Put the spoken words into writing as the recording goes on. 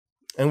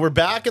And we're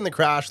back in the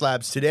Crash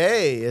Labs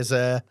today as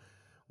a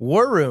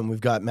war room. We've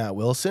got Matt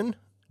Wilson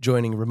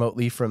joining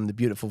remotely from the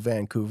beautiful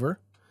Vancouver,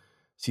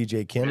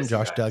 CJ Kim,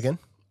 Josh Duggan.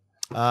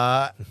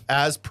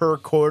 As per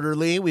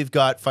quarterly, we've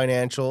got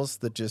financials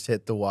that just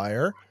hit the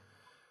wire.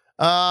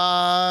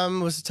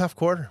 It was a tough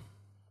quarter.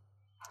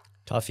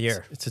 Tough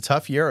year. It's a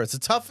tough year. It's a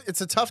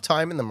tough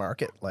time in the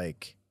market.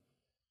 Like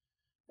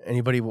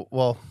anybody,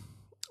 well,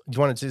 do you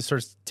want to just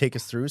sort of take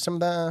us through some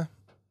of the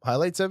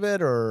highlights of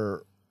it,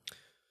 or?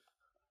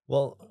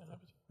 Well,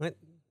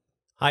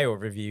 high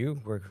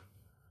overview. We're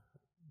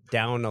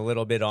down a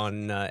little bit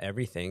on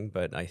everything,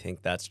 but I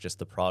think that's just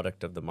the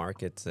product of the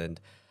markets. And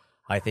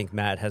I think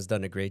Matt has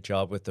done a great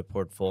job with the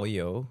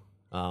portfolio.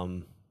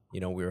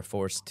 We were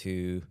forced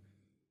to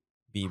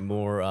be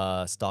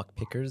more stock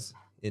pickers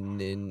in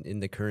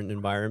the current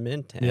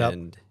environment.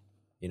 And,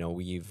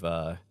 we've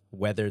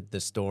weathered the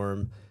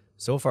storm.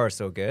 So far,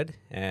 so good.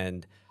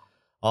 And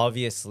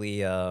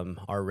obviously,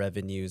 our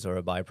revenues are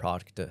a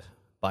byproduct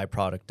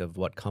of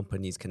what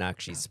companies can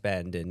actually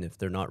spend, and if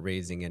they're not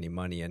raising any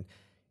money. And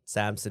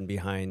Samson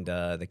behind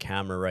the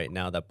camera right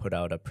now that put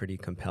out a pretty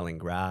compelling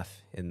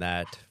graph in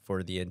that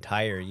for the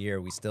entire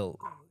year, we still,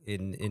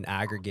 in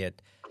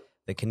aggregate,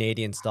 the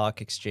Canadian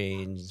Stock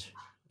Exchange,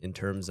 in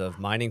terms of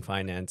mining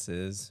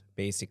finances,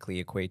 basically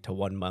equate to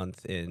 1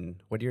 month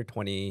in, what year,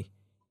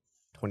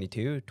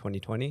 2022,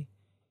 2020?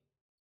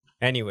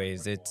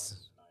 Anyways,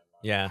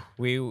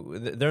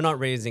 they're not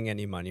raising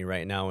any money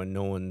right now, and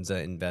no one's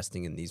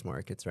investing in these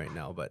markets right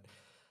now. But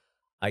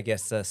I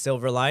guess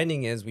silver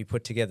lining is we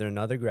put together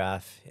another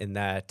graph in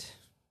that,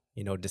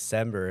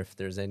 December, if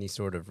there's any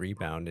sort of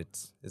rebound,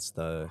 it's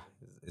the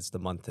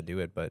month to do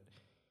it. But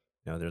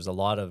there's a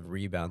lot of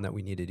rebound that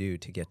we need to do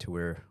to get to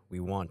where we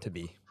want to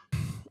be.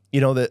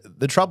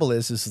 The trouble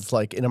is it's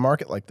like in a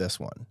market like this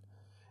one,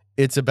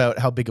 it's about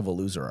how big of a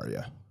loser are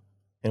you,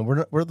 and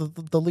we're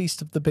the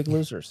least of the big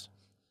losers.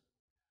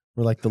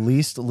 We're like the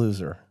least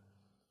loser.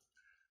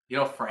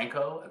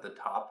 Franco at the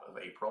top of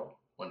April,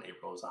 when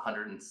April was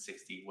 $160,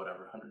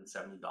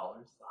 $170,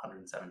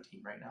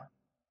 $117 right now.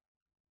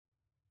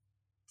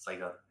 It's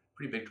like a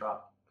pretty big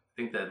drop.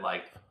 I think that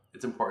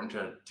it's important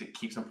to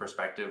keep some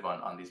perspective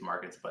on these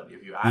markets. But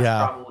if you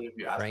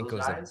ask, Franco's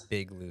those guys, a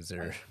big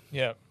loser.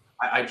 Yeah.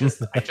 I just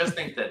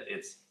think that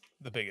it's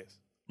the biggest.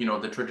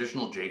 The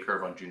traditional J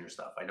curve on junior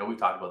stuff. I know we've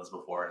talked about this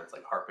before, and it's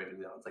like harping,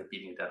 it's like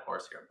beating a dead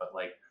horse here. But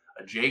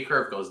a J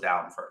curve goes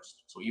down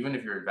first. So even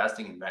if you're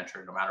investing in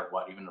venture, no matter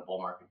what, even the bull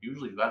market,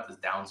 usually you've got this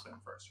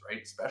downswing first,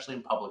 right? Especially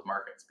in public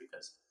markets,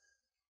 because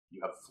you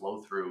have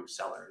flow through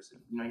sellers,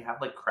 and you have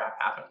crap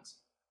happens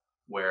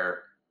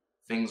where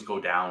things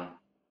go down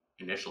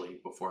initially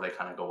before they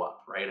kind of go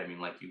up, right? I mean,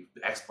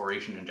 the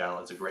exploration in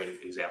general is a great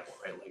example,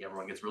 right? Like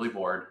everyone gets really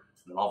bored,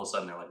 and then all of a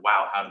sudden they're like,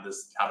 wow, how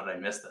did I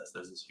miss this?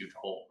 There's this huge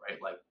hole, right?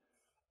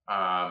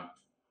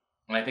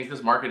 And I think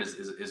this market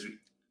is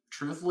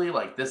truthfully,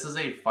 this is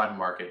a fun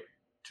market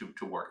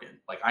to work in.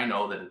 I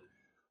know that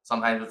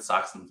sometimes it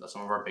sucks, and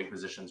some of our big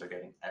positions are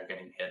getting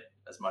hit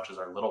as much as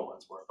our little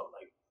ones were. But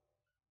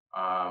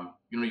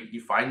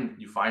you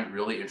find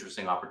really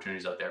interesting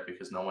opportunities out there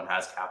because no one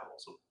has capital,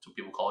 so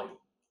people call you.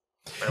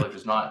 Right?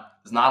 There's not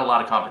a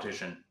lot of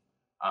competition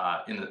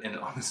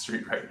on the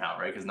street right now,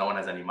 right? Because no one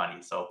has any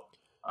money. So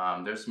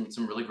there's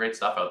some really great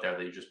stuff out there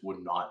that you just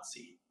would not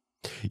see.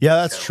 Yeah,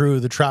 that's true.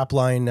 The trap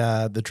line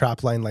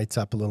lights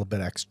up a little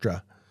bit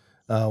extra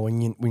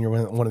when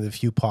you're one of the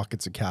few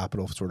pockets of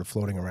capital sort of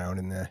floating around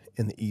in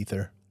the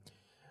ether.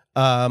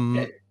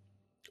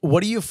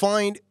 What do you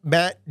find,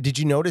 Matt? Did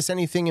you notice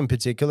anything in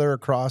particular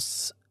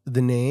across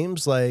the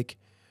names?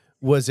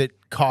 Was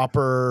it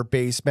copper,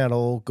 base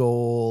metal,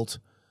 gold?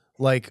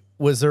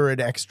 Was there an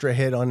extra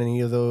hit on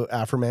any of the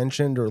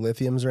aforementioned or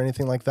lithiums or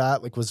anything like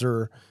that? Was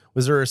there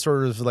a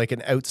sort of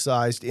an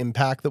outsized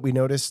impact that we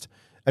noticed?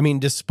 I mean,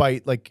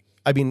 despite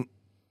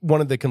one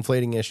of the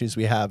conflating issues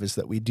we have is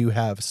that we do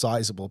have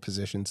sizable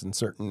positions in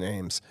certain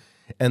names,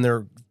 and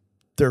they're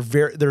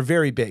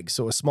very big.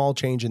 So a small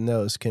change in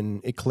those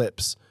can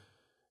eclipse,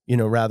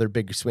 rather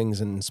big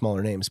swings in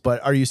smaller names.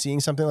 But are you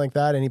seeing something like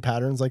that? Any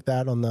patterns like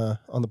that on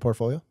the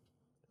portfolio?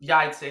 Yeah,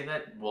 I'd say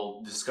that.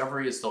 Well,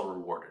 discovery is still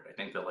rewarded. I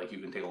think that you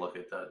can take a look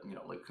at the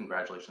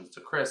congratulations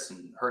to Chris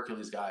and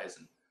Hercules guys,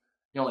 and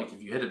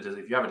if you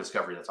have a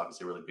discovery, that's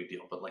obviously a really big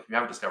deal. But if you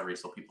have a discovery,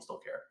 people still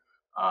care.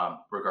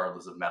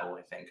 Regardless of metal,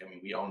 I think. I mean,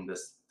 we own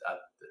this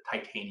the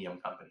titanium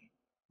company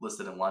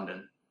listed in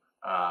London,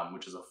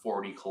 which is a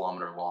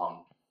 40-kilometer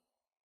long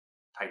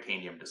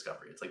titanium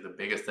discovery. It's the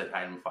biggest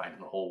titanium find in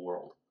the whole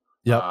world.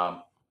 Yeah.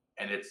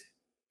 And it's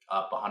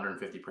up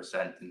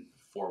 150% in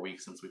 4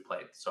 weeks since we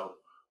played. So,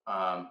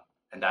 and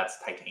that's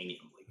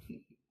titanium.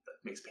 That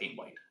makes paint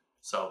white.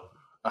 So,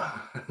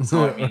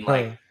 I mean,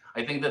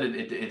 I think that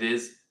it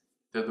is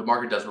the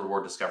market does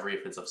reward discovery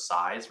if it's of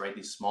size, right?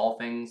 These small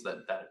things that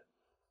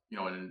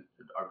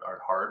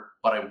are hard.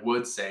 But I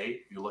would say,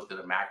 if you looked at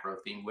a macro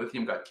theme,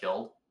 lithium got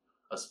killed,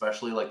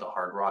 especially the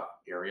hard rock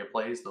area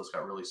plays. Those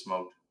got really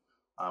smoked.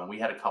 We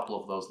had a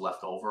couple of those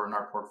left over in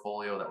our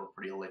portfolio that were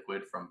pretty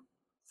liquid from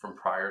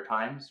prior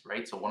times,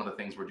 right? So one of the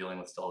things we're dealing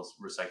with still is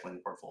recycling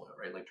the portfolio,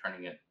 right? Like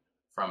turning it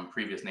from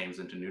previous names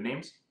into new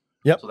names.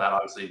 Yep. So that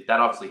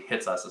obviously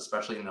hits us,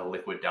 especially in the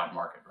liquid down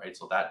market, right?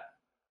 So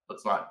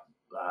let's not.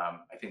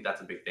 I think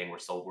that's a big thing. We're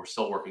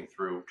still working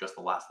through just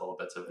the last little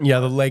bits of it. Yeah,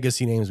 the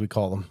legacy names we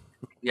call them.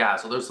 Yeah,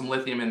 so there's some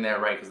lithium in there,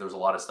 right? Because there's a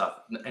lot of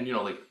stuff, and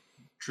like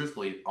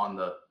truthfully, on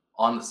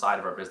the side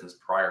of our business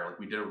prior, like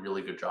we did a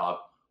really good job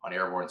on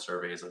airborne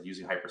surveys of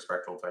using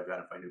hyperspectral to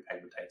identify new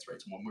pegmatites,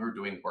 right? So when we were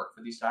doing work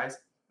for these guys,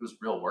 it was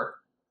real work.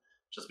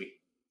 Just we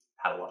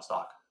had a lot of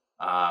stock,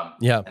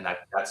 and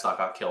that stock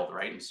got killed,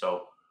 right? And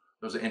so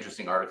there was an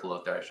interesting article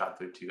out there I shot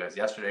through to you guys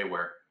yesterday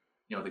where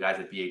the guys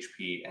at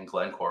BHP and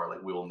Glencore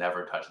like, we will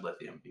never touch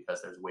lithium because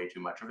there's way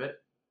too much of it.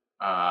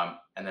 And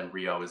then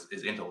Rio is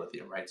into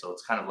lithium, right? So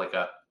it's kind of like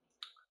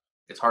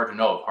it's hard to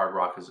know if hard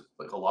rock is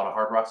like a lot of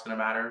hard rock's going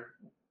to matter,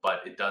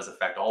 but it does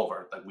affect all of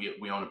our, like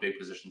we own a big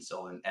position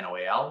still in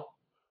NOAL,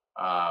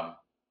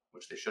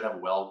 which they should have a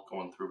well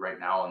going through right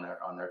now on their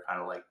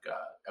kind of like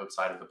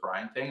outside of the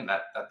brine thing. And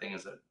that thing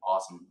is an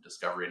awesome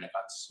discovery, and it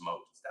got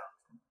smoked. It's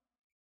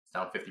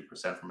down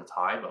 50% from its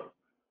high, but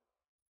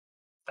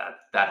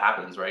that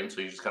happens, right? And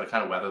so you just got to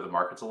kind of weather the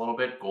markets a little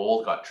bit.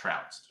 Gold got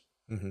trounced.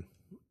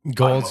 Mm-hmm.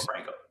 Gold's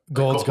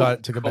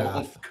took a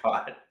bath. Gold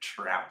got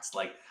trounced.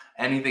 Like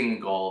anything in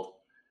gold,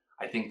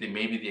 I think that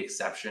maybe the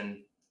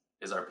exception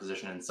is our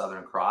position in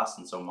Southern Cross,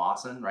 and so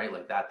Mawson, right?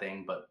 Like that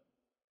thing, but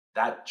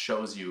that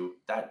shows you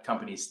that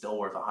company's still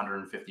worth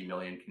 150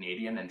 million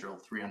Canadian and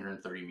drilled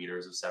 330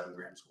 meters of 7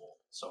 grams gold.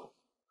 So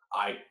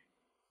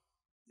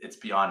it's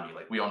beyond me.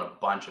 Like we own a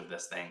bunch of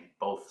this thing,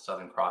 both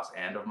Southern Cross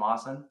and of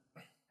Mawson,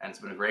 and it's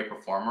been a great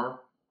performer,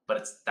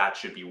 but that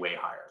should be way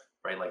higher,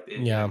 right? Like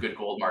in a good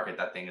gold market,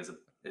 that thing is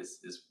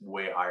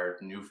way higher,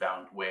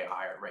 newfound way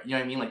higher, right? You know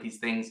what I mean? Like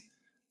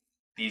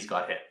these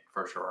got hit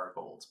for sure, our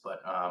golds.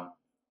 But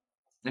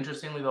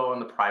interestingly though, on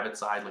the private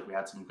side, like we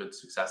had some good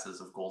successes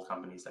of gold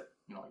companies that,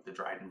 like the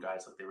Dryden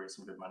guys, like they raised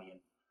some good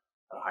money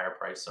at a higher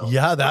price. So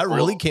yeah, that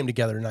really came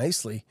together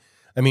nicely.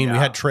 I mean, we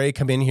had Trey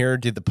come in here,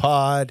 did the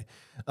pod.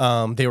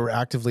 They were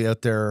actively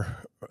out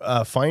there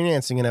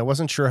financing, and I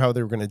wasn't sure how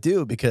they were going to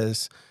do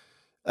because,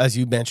 as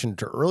you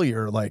mentioned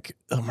earlier, like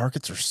the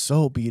markets are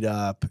so beat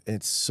up.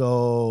 It's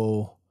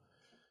so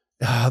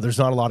there's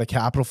not a lot of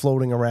capital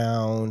floating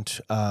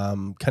around.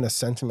 Kind of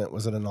sentiment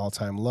was at an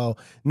all-time low,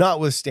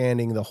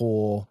 notwithstanding the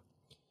whole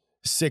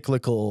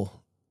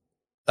cyclical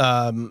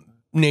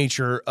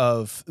nature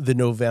of the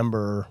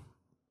November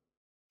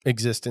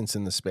existence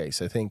in the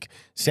space. I think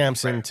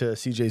Samson, to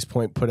CJ's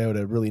point, put out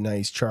a really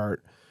nice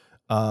chart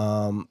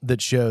that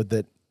showed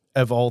that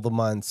of all the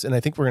months, and I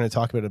think we're going to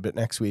talk about it a bit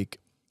next week,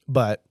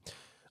 but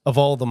of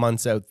all the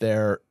months out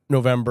there,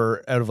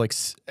 November, out of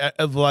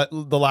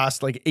the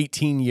last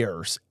 18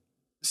 years,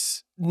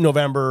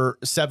 November,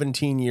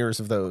 17 years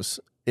of those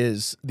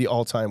is the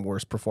all-time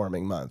worst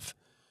performing month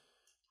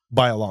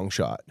by a long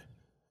shot,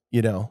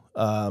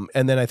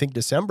 and then I think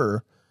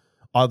December,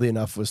 oddly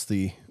enough, was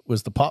the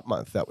pop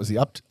month. That was the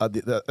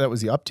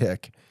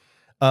uptick.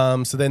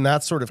 So then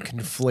that's sort of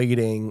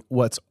conflating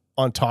what's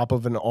on top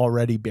of an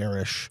already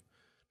bearish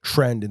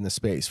trend in the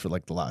space for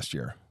the last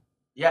year.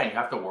 Yeah, and you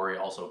have to worry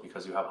also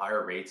because you have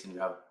higher rates and you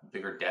have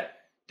bigger debt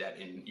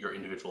in your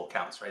individual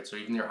accounts, right? So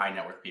even your high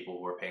net worth people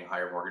who are paying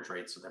higher mortgage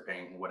rates, so they're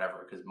paying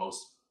whatever, because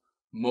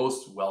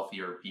most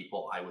wealthier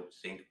people, I would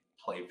think,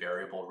 play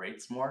variable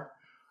rates more.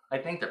 I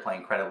think they're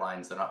playing credit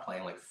lines. They're not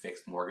playing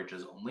fixed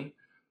mortgages only.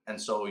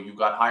 And so you've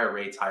got higher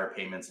rates, higher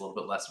payments, a little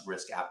bit less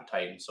risk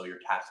appetite. And so your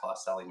tax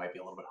loss selling might be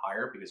a little bit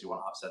higher because you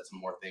want to offset some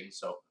more things.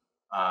 So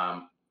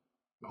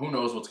who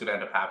knows what's going to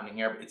end up happening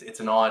here? But it's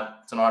an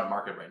odd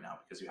market right now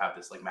because you have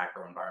this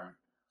macro environment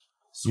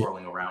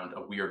swirling around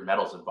a weird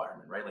metals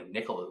environment, right?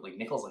 Nickel's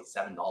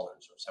 $7 or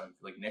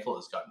 $7. Nickel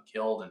has gotten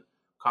killed, and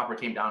copper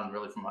came down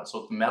really from.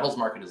 So the metals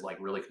market is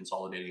really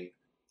consolidating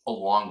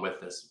along with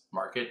this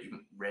market.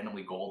 Even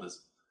randomly, gold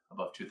is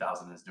above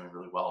 2,000 and is doing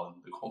really well,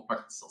 and the gold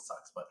market still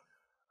sucks. But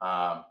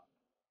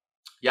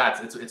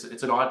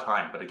it's an odd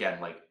time. But again,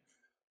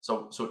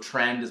 so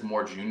trend is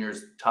more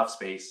juniors, tough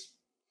space.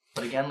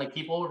 But again,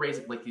 people raise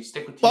it, you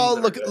stick with teams. Well,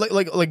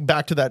 look,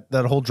 back to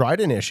that whole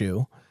Dryden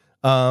issue.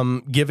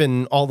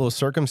 Given all those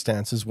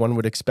circumstances, one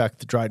would expect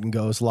that Dryden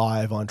goes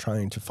live on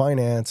trying to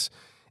finance,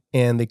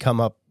 and they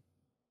come up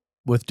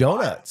with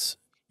donuts,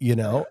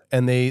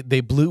 and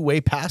they blew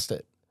way past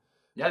it.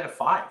 Yeah, they got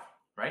 5,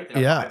 right?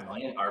 They got 5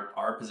 million.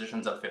 Our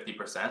position's up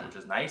 50%, which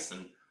is nice,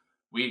 and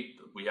we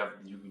have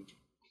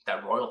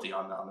that royalty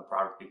on the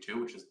property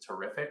too, which is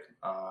terrific.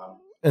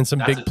 And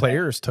some big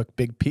players took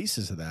big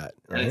pieces of that.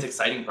 Right? And it's an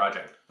exciting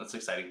project. That's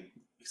exciting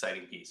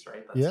piece,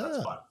 right?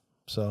 That's fun.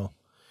 So,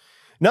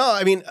 no,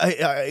 I mean,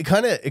 it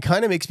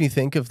kind of makes me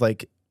think of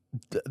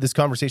this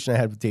conversation I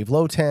had with Dave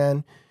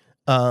Lotan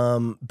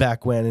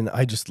back when, and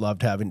I just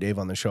loved having Dave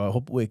on the show. I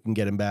hope we can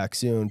get him back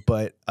soon.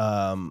 But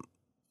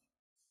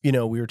we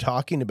were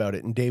talking about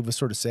it, and Dave was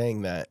sort of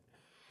saying that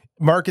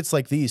markets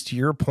like these, to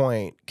your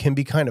point, can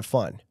be kind of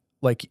fun.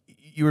 Like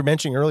you were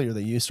mentioning earlier,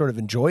 that you sort of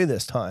enjoy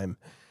this time.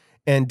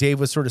 And Dave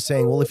was sort of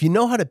saying, well, if you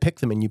know how to pick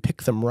them and you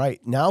pick them right,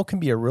 now can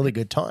be a really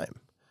good time.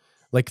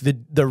 Like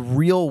the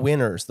real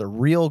winners, the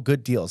real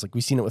good deals. Like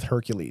we've seen it with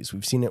Hercules.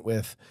 We've seen it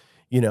with,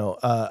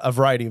 a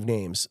variety of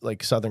names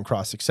like Southern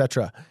Cross,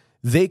 etc.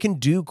 They can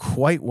do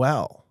quite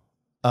well.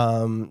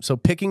 So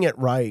picking it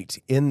right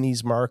in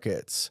these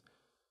markets,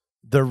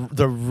 the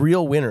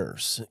real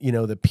winners,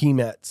 the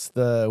PMETs,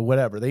 the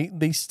whatever,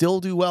 they still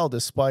do well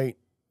despite,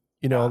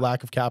 a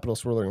lack of capital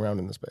swirling around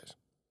in the space.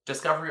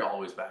 Discovery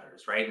always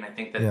matters, right? And I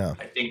think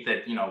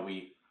that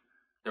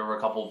there were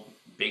a couple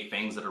big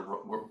things that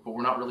but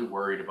we're not really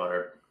worried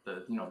about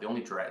the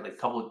only drag, like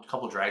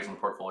couple drags in the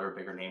portfolio are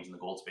bigger names in the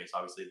gold space.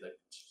 Obviously,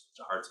 it's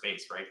a hard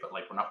space, right? But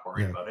like we're not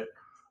worried about it,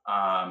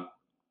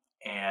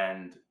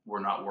 and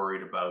we're not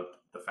worried about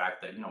the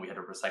fact that we had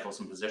to recycle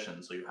some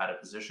positions. So you had a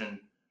position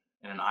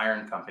in an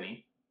iron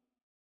company,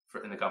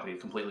 in the company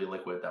completely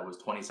liquid that was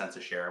 20 cents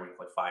a share. We have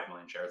like 5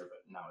 million shares of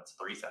it. Now it's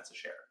 3 cents a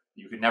share.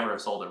 You could never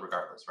have sold it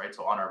regardless, right?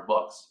 So on our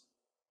books,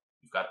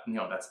 you've got,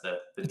 that's the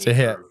it's a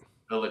hit.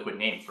 The liquid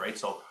names, right?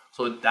 So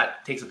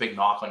that takes a big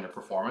knock on your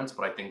performance.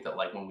 But I think that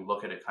like when we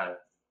look at it,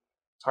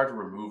 it's hard to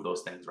remove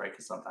those things, right?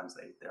 Because sometimes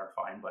they are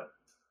fine, but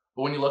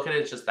when you look at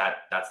it, it's just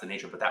that's the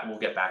nature. But that will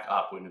get back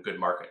up in a good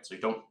market. So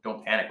you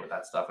don't panic with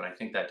that stuff. And I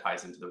think that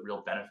ties into the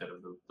real benefit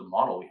of the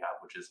model we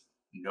have, which is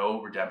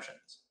no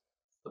redemptions.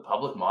 The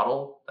public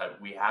model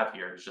that we have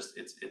here is just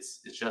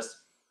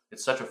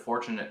it's such a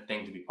fortunate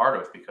thing to be part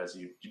of, because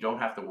you don't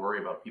have to worry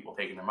about people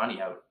taking their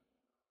money out.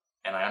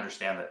 And I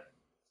understand that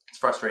it's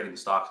frustrating, the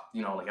stock,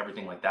 like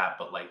everything like that.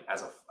 But like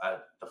as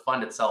the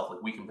fund itself,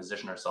 like we can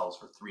position ourselves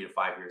for 3 to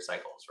 5 year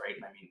cycles, right?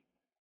 And I mean,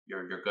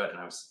 you're good. And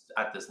I was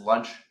at this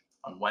lunch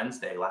on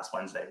last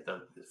Wednesday,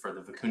 for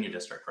the Vicuña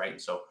district, right?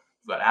 And so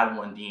we've got Adam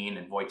Lundin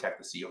and Wojtek,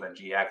 the CEO of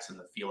NGX, and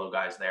the Philo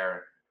guys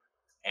there.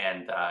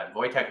 And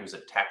Wojtek, who's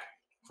at Tech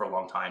for a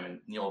long time, and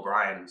Neil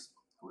O'Brien,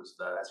 who was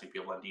the SVP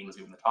of Lundin, was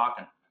giving the talk.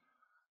 And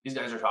these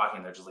guys are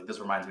talking. They're just like, this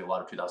reminds me a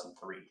lot of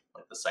 2003,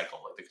 like the cycle,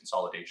 like the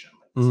consolidation.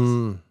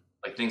 Like,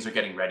 like things are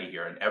getting ready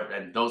here.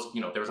 And those,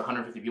 there was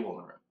 150 people in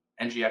the room.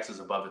 NGX is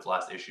above its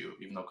last issue,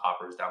 even though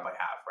copper is down by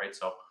half, right?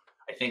 So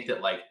I think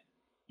that like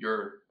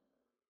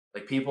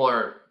people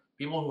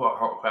who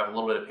have a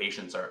little bit of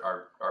patience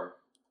are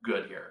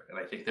good here. And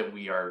I think that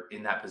we are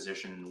in that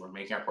position. We're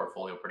making our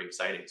portfolio pretty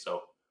exciting.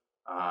 So,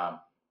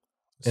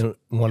 and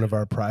one of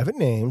our private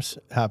names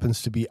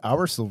happens to be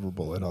our silver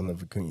bullet on the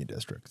Vicuña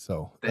district.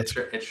 So it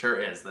sure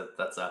is.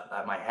 That's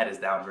my head is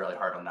down really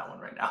hard on that one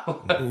right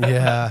now.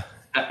 Yeah,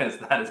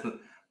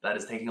 that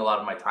is taking a lot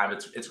of my time.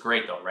 It's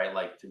great though, right?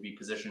 Like to be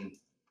positioned.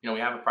 We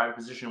have a private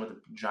position with a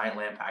giant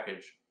land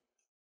package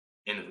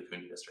in the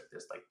Vicuña district.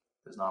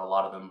 There's not a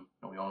lot of them.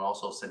 We own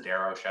also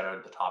Sendero, shout out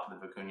at the top of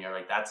the Vicuña.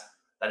 Like that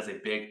is a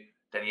big,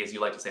 Denny, as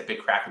you like to say, a big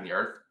crack in the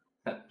earth.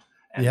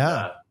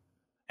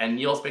 And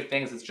Neil's big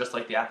thing is it's just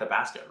like the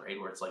Athabasca, right?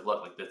 Where it's like,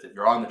 look, like this, if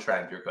you're on the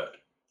trend, you're good.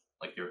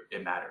 Like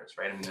it matters,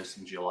 right? I mean, there's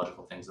some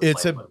geological things.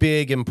 It's a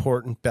big,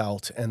 important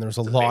belt, and there's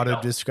a lot of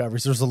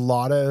discoveries. There's a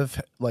lot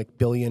of like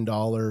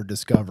billion-dollar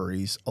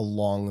discoveries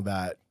along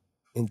that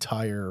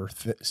entire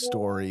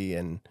story,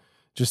 and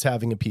just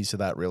having a piece of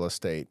that real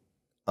estate,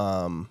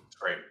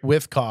 great.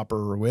 With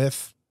copper,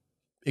 with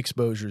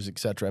exposures,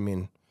 etc. I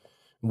mean,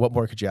 what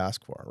more could you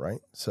ask for, right?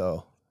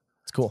 So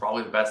it's cool. It's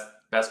probably the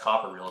best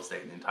copper real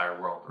estate in the entire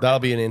world. Right? That'll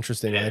be an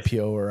interesting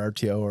IPO or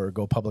RTO or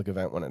go public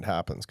event when it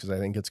happens, because I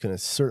think it's going to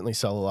certainly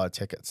sell a lot of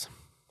tickets.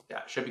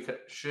 Yeah,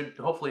 should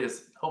hopefully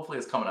is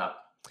coming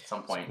up at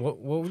some point. What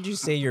would you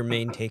say your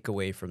main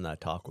takeaway from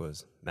that talk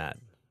was, Matt?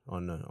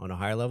 On a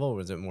higher level, or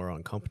was it more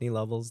on company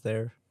levels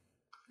there?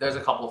 There's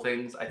a couple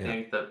things. I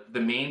think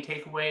the main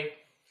takeaway.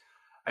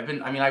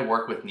 I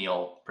work with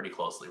Neil pretty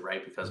closely,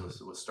 right? Because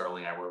with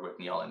Sterling, I work with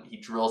Neil, and he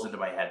drills into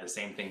my head the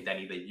same thing,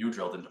 Denny, that you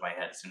drilled into my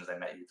head as soon as I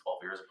met you 12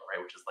 years ago,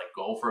 right? Which is like,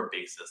 go for a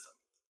big system.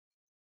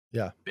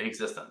 Yeah. Big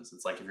systems.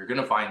 It's like, if you're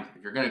going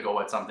to go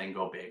at something,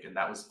 go big. And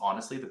that was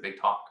honestly the big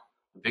talk.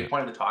 The big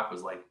point of the talk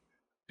was like,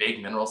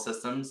 big mineral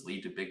systems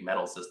lead to big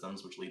metal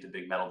systems, which lead to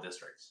big metal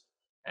districts.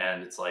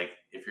 And it's like,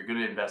 if you're going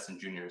to invest in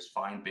juniors,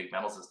 find big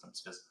metal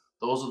systems, because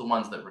those are the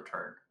ones that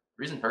return.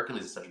 The reason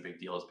Hercules is such a big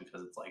deal is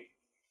because it's like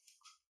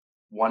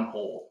one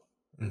hole.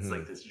 It's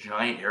like this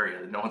giant area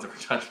that no one's ever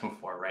touched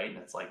before, right? And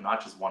it's like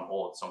not just one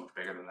hole, it's so much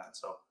bigger than that.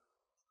 So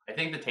I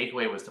think the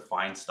takeaway was to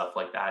find stuff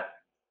like that.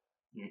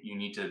 You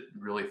need to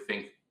really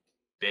think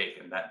big,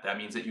 and that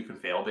means that you can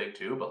fail big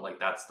too, but like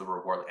that's the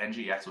reward.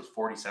 NGX was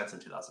 40 cents in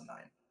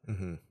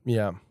 2009.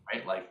 Yeah.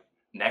 Right? Like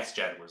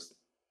NextGen was,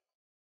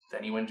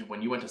 then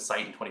when you went to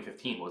site in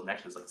 2015,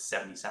 next was like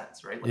 70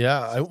 cents, right? Like,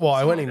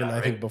 I went even, I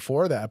think,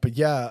 before that, but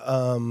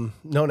no,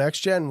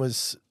 NextGen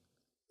was,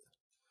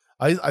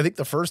 I think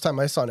the first time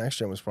I saw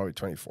NextGen was probably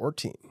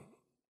 2014.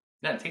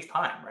 Yeah, it takes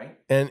time, right?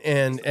 And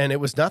it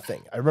was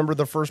nothing. I remember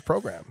the first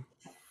program,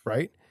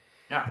 right?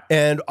 Yeah.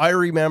 And I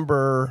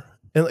remember,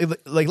 and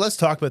like let's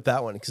talk about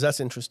that one, because that's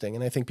interesting,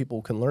 and I think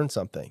people can learn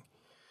something.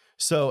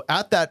 So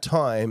at that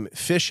time,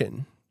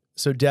 fission.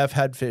 So Dev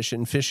had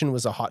fission. Fission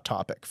was a hot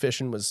topic.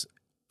 Fission was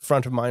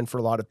front of mind for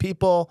a lot of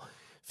people.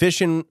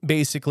 Fission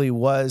basically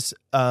was,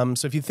 so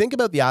if you think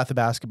about the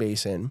Athabasca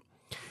Basin,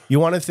 you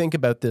want to think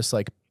about this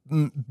like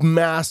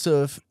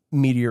massive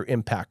meteor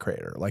impact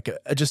crater. Like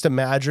just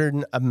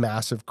imagine a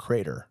massive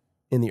crater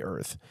in the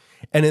earth.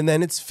 And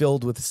then it's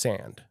filled with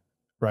sand,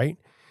 right?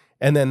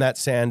 And then that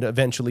sand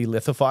eventually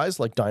lithifies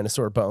like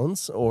dinosaur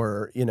bones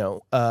or,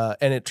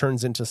 and it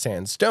turns into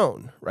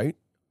sandstone, right?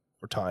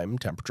 Or time,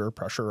 temperature,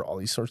 pressure, all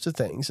these sorts of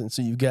things. And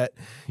so you've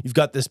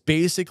got this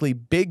basically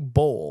big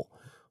bowl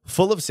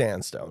full of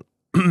sandstone.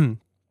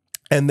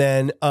 And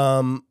then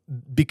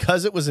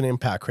because it was an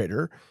impact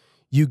crater,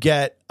 you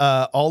get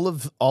all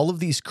of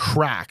these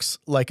cracks.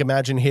 Like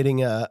imagine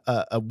hitting a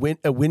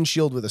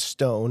windshield with a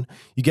stone.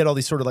 You get all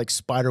these sort of like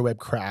spiderweb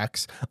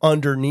cracks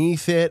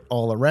underneath it,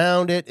 all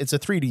around it. It's a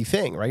 3D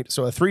thing, right?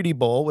 So a 3D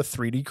bowl with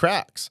 3D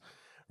cracks,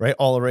 right,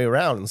 all the way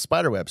around in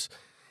spiderwebs.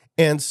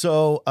 And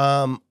so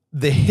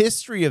the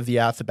history of the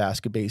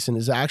Athabasca Basin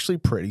is actually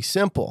pretty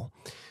simple.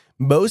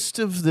 Most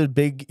of the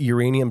big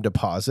uranium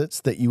deposits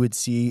that you would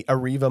see,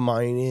 Areva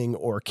Mining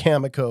or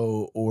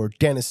Cameco or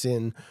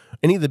Denison,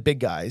 any of the big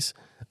guys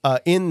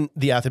in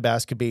the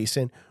Athabasca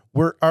Basin,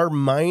 are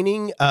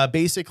mining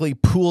basically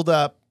pooled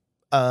up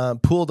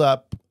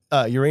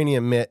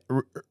uranium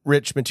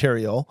rich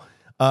material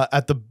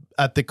at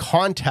the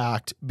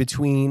contact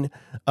between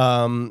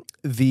the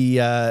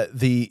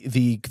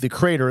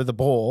crater, the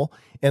bowl,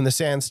 and the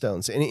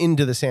sandstones, and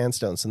into the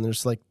sandstones. And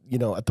there's like,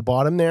 at the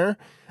bottom there,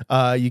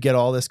 you get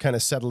all this kind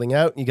of settling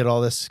out, and you get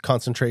all this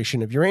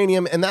concentration of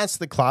uranium, and that's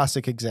the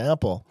classic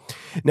example.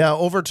 Now,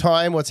 over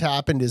time, what's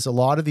happened is a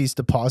lot of these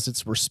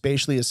deposits were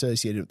spatially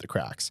associated with the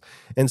cracks.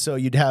 And so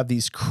you'd have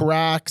these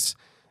cracks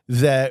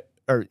that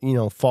are,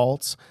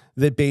 faults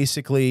that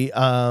basically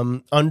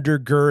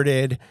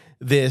undergirded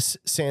this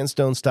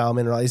sandstone style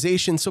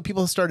mineralization. So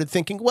people started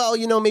thinking, well,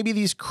 maybe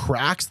these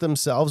cracks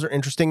themselves are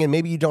interesting and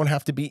maybe you don't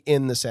have to be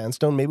in the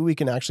sandstone. Maybe we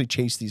can actually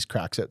chase these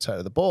cracks outside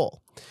of the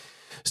bowl.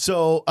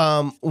 So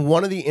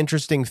one of the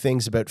interesting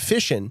things about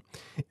fission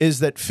is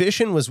that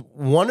fission was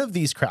one of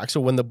these cracks. So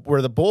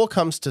where the bowl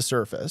comes to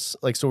surface,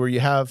 like, so where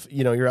you have,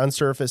 you're on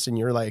surface and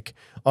you're like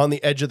on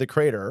the edge of the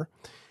crater,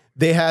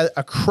 they had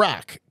a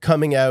crack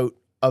coming out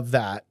of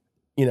that,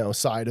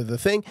 side of the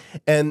thing.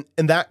 And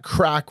that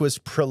crack was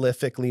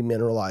prolifically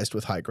mineralized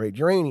with high-grade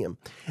uranium.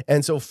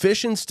 And so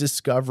fission's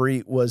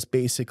discovery was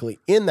basically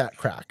in that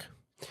crack.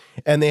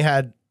 And they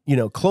had,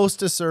 close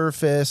to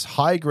surface,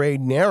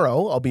 high-grade,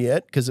 narrow,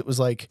 albeit, because it was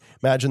like,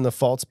 imagine the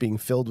faults being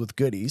filled with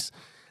goodies,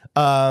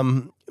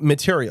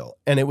 material.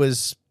 And it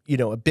was,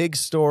 a big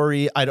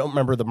story. I don't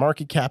remember the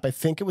market cap. I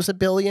think it was $1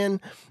 billion.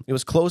 It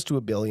was close to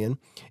 $1 billion.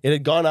 It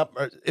had gone up.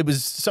 It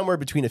was somewhere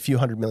between a few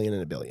 $100 million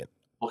and $1 billion.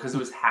 Well, because it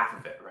was half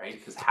of it, right?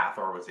 Because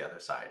Hathor was the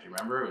other side. Do you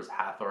remember? It was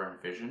Hathor and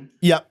Fission.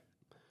 Yep.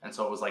 And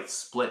so it was like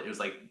split. It was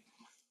like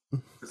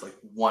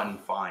one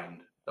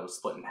find that was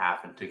split in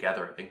half, and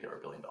together I think they were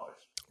 $1 billion.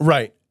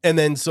 Right. And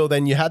then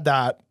you had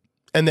that,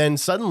 and then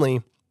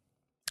suddenly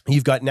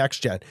you've got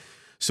NextGen.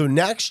 So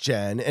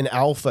NextGen and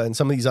Alpha and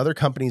some of these other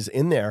companies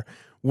in there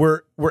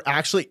were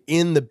actually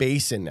in the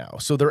basin now.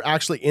 So they're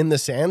actually in the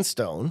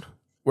sandstone.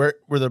 Where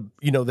the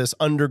this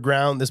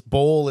underground, this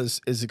bowl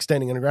is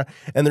extending underground,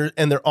 and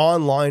they're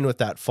online with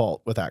that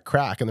fault, with that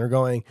crack, and they're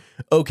going,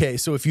 okay,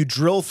 so if you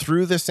drill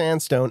through the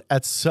sandstone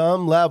at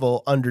some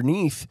level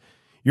underneath,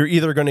 you're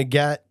either going to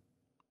get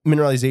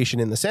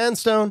mineralization in the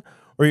sandstone,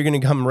 or you're going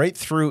to come right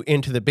through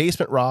into the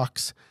basement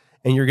rocks,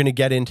 and you're going to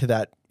get into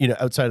that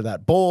outside of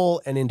that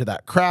bowl and into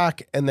that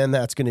crack, and then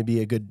that's going to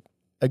be a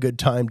good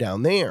time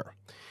down there.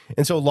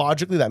 And so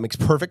logically, that makes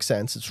perfect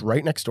sense. It's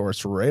right next door.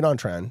 It's right on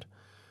trend.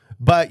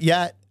 But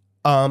yet,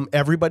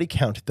 everybody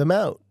counted them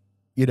out,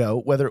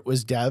 whether it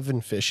was Dev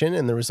and Fission,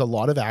 and there was a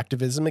lot of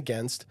activism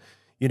against,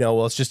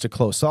 well, it's just a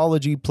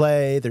closology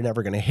play. They're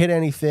never going to hit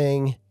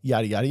anything,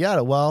 yada, yada,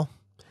 yada. Well,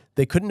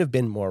 they couldn't have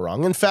been more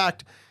wrong. In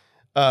fact,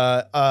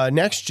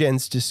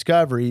 NextGen's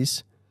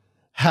discoveries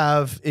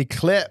have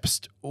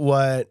eclipsed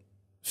what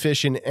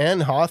Fission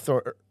and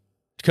Hathor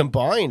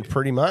combined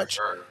pretty much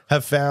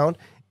have found.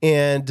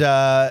 And,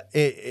 they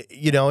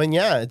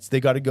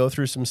got to go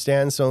through some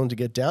sandstone to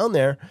get down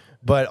there,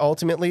 but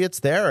ultimately it's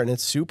there and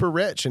it's super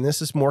rich. And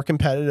this is more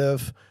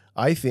competitive,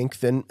 I think,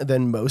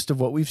 than most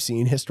of what we've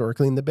seen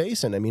historically in the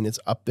basin. I mean, it's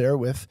up there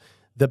with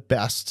the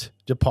best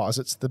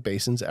deposits the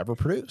basin's ever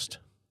produced.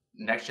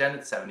 NextGen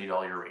at $70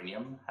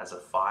 uranium has a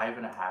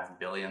 $5.5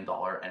 billion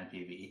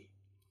NPV,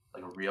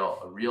 like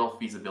a real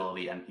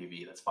feasibility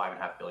NPV. That's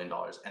 $5.5 billion.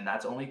 And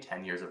that's only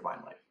 10 years of mine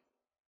life.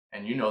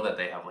 And that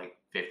they have like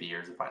 50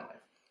 years of mine life.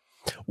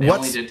 They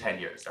only did 10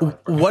 years.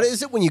 What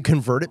is it when you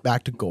convert it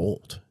back to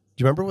gold?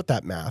 Do you remember what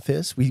that math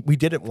is? We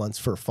did it once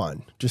for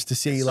fun, just to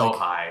see. It's so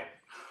high.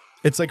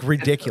 It's like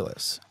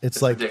ridiculous.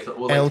 It's like ridiculous.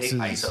 Well, ounces.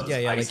 ISOs.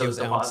 Yeah, ISOs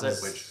deposit,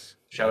 ounces. which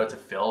shout out to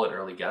Phil, an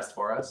early guest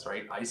for us,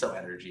 right? ISO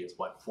energy is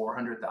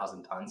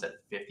 400,000 tons at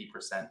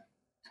 50%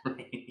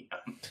 uranium.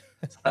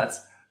 So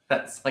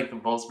that's like the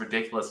most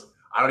ridiculous.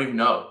 I don't even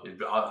know what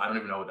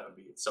that would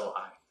be. It's so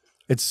high.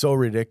 It's so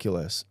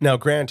ridiculous. Now,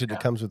 granted,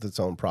 it comes with its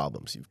own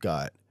problems. You've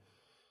got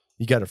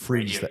You got to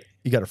freeze that.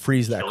 You got to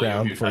freeze that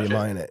ground before you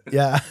mine it.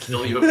 Yeah.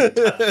 Kill you if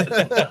you touch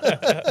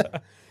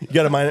it. You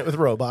got to mine it with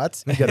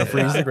robots. You got to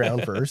freeze the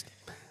ground first.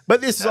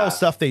 But this is all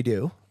stuff they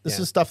do. This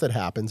is stuff that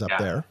happens up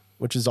there,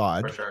 which is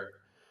odd. For sure.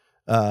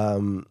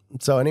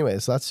 So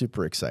anyways, that's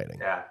super exciting.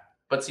 Yeah.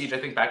 But Siege, I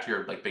think back to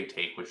your like big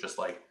take, which just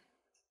like,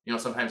 you know,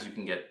 sometimes you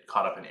can get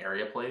caught up in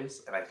area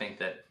plays. And I think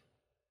that,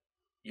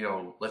 you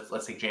know,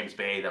 let's say James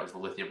Bay, that was the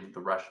lithium,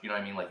 the rush, you know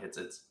what I mean? Like it's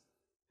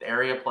the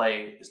area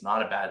play is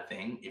not a bad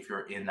thing if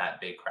you're in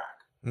that big crack.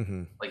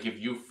 Mm-hmm. Like if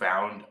you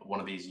found one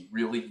of these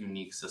really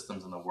unique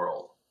systems in the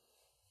world,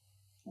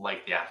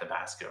 like the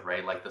Athabasca,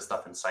 right? Like the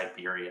stuff in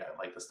Siberia,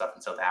 like the stuff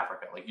in South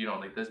Africa, like, you know,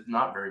 like this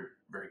not very,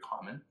 very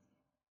common.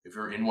 If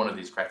you're in one of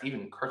these cracks,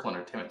 even Kirkland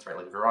or Timmins, right?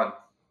 Like if you're on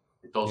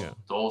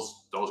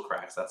those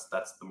cracks, that's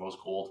the most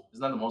gold.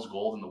 Isn't that the most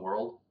gold in the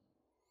world?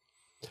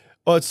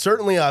 Well, it's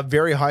certainly a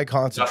very high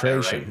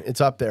concentration. It's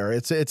up there,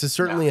 right? It's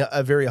certainly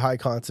a very high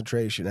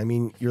concentration. I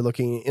mean, you're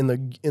looking in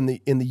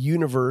the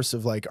universe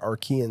of like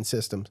Archean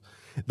systems.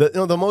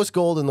 The most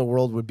gold in the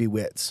world would be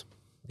Wits.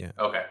 Yeah.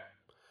 Okay.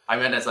 I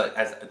meant as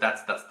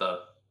that's the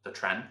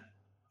trend.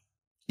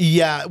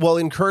 Yeah. Well,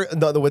 in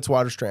the Wits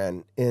Water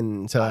Strand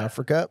in South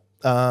Africa.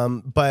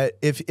 But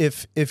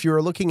if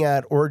you're looking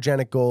at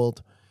orogenic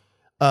gold,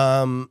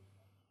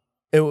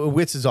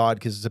 Wits is odd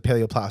because it's a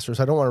paleoplacer,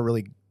 so I don't want to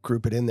really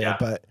group it in there.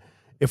 But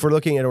if we're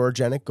looking at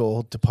orogenic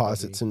gold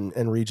deposits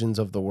and regions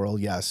of the world,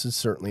 yes, it's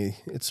certainly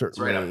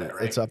right up there,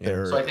 right? It's up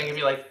there. So I think it'd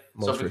be like,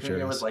 so if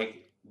it was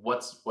like,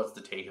 what's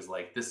the take is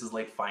like, this is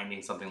like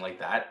finding something like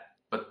that,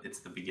 but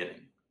it's the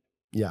beginning.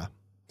 Yeah.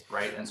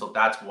 Right. And so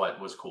that's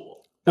what was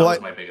cool. That was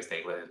my biggest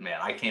take with it. Man,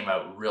 I came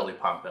out really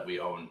pumped that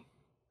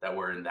that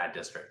we're in that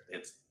district.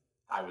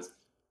 I was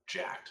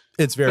jacked.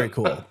 It's very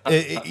cool.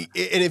 And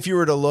if you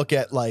were to look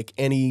at like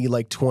any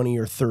like 20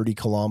 or 30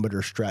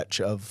 kilometer stretch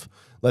of,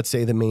 let's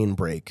say, the main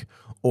break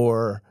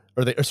or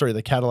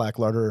the Cadillac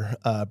Larder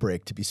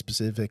break to be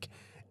specific,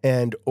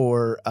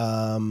 or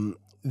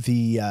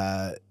the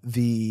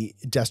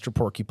Destra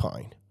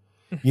Porcupine,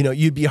 you know,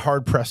 you'd be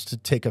hard pressed to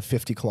take a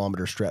 50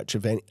 kilometer stretch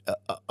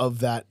of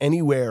that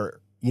anywhere.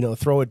 You know,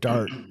 throw a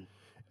dart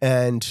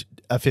and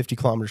a 50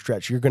 kilometer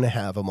stretch, you're going to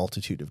have a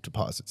multitude of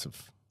deposits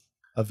of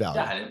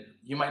value. Yeah, and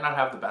you might not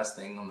have the best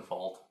thing on the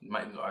fault. You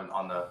might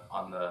on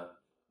the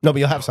no, but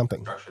you'll have something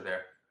structure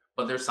there.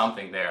 But there's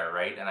something there,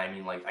 right? And I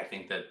mean, like, I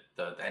think that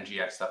the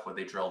NGX stuff where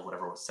they drilled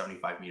whatever was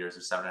 75 meters or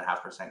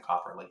 7.5%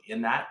 copper, like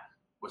in that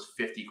was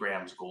 50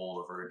 grams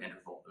gold over an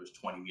interval. There was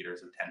 20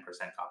 meters of 10%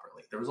 copper.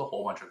 Like there was a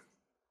whole bunch of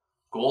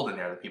gold in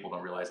there that people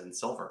don't realize, and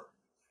silver.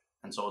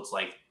 And so it's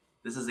like,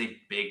 this is a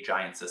big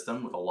giant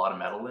system with a lot of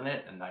metal in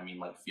it. And I mean,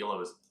 like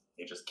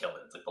they just killed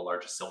it. It's like the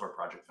largest silver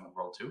project in the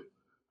world too.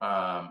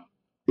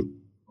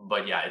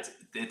 But yeah,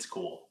 it's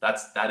cool.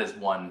 That is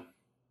one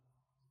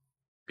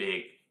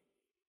big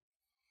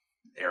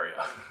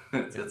area.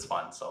 It's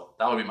fun. So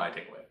that would be my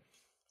takeaway.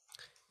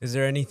 Is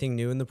there anything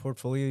new in the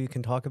portfolio you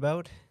can talk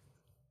about?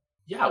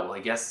 Yeah, well,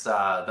 I guess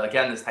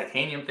again, this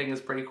titanium thing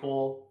is pretty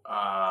cool.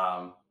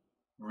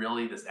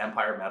 Really, this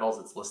Empire Metals,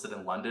 it's listed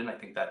in London. I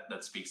think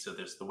that speaks to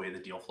the way the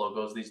deal flow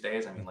goes these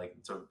days. I mean, like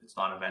it's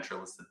not a venture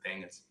listed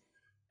thing.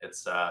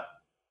 It's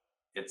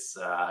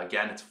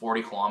again, it's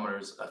 40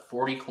 kilometers, a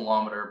 40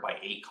 kilometer by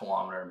 8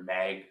 kilometer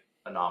mag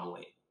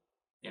anomaly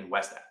in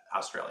West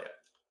Australia,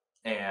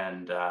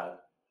 and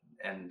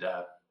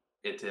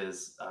it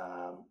is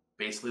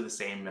basically the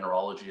same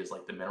mineralogy as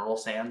like the mineral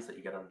sands that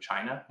you get out of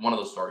China. One of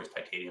those stories,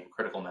 titanium,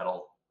 critical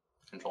metal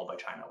controlled by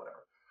China, whatever.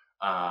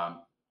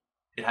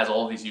 It has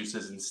all of these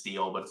uses in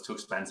steel, but it's too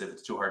expensive.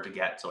 It's too hard to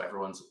get. So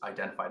everyone's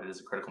identified it as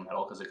a critical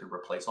metal because it could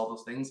replace all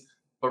those things.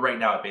 But right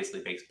now it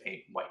basically makes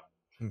paint white.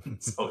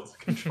 So it's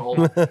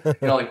controlled, you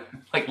know,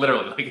 like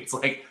literally, like it's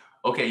like,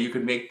 okay, you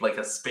could make like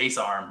a space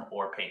arm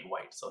or paint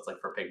white. So it's like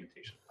for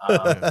pigmentation.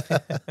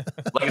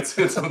 Like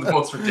it's some of the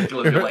most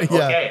ridiculous. You're like,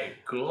 okay,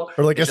 cool.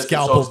 Or like a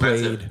scalpel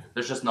blade.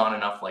 There's just not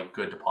enough like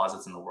good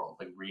deposits in the world.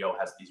 Like Rio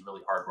has these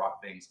really hard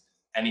rock things.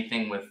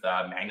 Anything with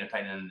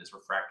magnetite in it is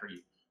refractory. You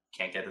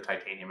can't get the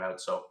titanium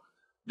out. So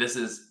this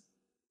is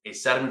a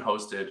sediment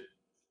hosted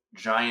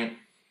giant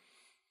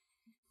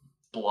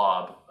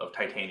blob of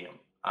titanium.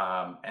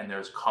 And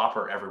there's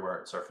copper everywhere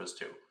at surface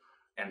too.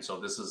 And so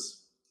this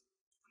is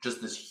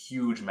just this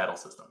huge metal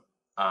system.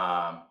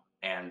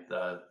 And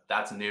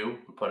that's new.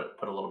 We put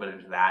a little bit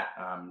into that.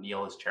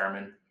 Neil is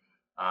chairman.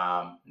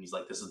 And he's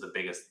like, this is the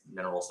biggest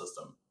mineral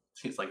system.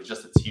 He's like,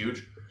 it's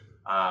huge.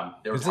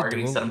 They were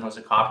targeting sediment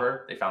hosted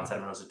copper. They found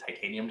sediment hosted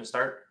titanium to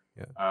start.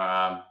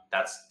 Yeah.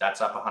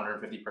 That's up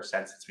 150%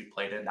 since we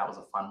played it. That was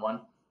a fun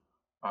one.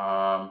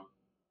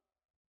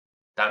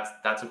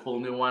 That's a cool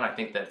new one. I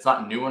think that it's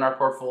not new in our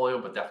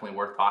portfolio, but definitely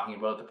worth talking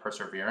about. The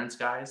Perseverance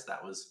guys,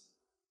 that was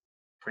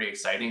pretty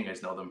exciting. You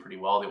guys know them pretty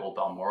well. The old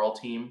Balmoral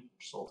team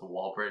sold to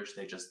Wallbridge.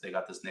 They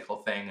got this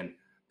nickel thing, and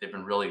they've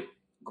been really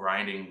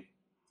grinding,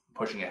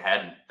 pushing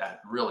ahead. And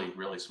that really,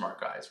 really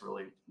smart guys,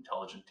 really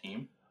intelligent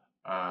team.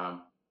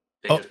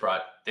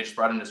 They just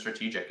brought in a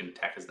strategic, and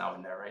tech is now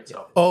in there, right?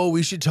 So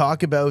we should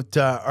talk about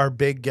our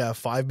big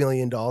 $5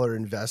 million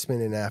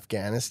investment in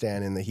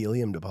Afghanistan in the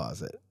helium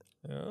deposit.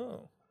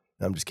 Oh.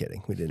 I'm just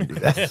kidding. We didn't do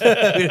that.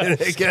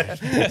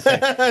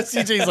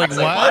 CJ's like,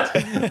 what?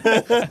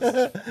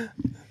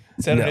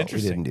 Sounded No, we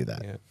interesting. didn't do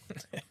that. Yeah.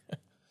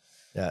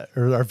 Yeah,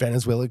 or our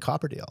Venezuela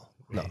copper deal.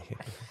 No.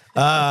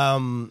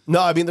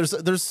 No, I mean there's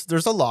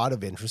a lot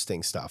of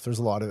interesting stuff. There's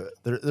a lot of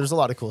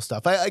cool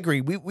stuff. I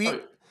agree.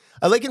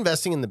 I like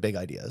investing in the big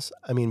ideas.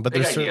 I mean, but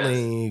there's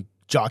certainly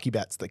jockey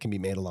bets that can be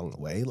made along the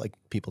way, like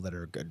people that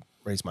are good,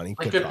 raise money,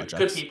 like good projects.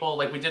 Good people.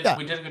 Like we did a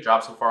good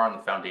job so far on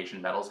the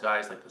foundation metals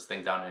guys, like this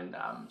thing down in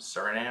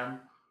Suriname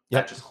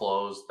that just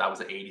closed. That was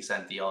an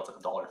 80-cent deal. It's like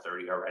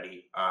 $1.30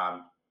 already.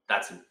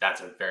 That's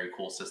a very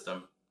cool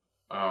system.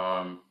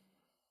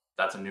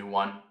 That's a new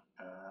one.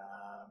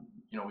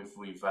 You know,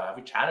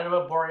 we chatted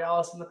about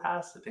Borealis in the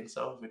past. I think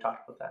so. We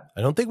talked about that.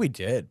 I don't think we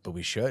did, but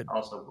we should.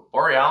 Also,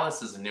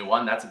 Borealis is a new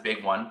one. That's a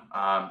big one.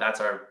 That's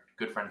our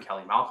good friend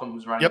Kelly Malcolm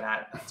who's running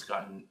that. That's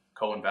gotten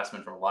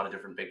co-investment from a lot of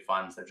different big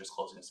funds. They're just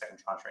closing a second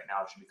tranche right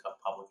now. It should become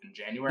public in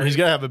January. He's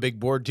gonna have a big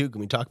board too. Can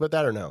we talk about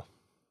that or no?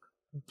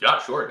 Yeah,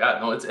 sure. Yeah,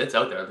 no, it's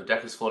out there. The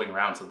deck is floating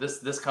around. So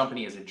this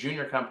company is a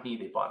junior company.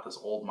 They bought this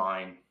old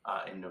mine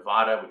in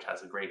Nevada, which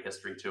has a great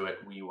history to it.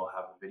 We will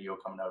have a video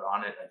coming out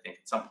on it, I think,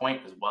 at some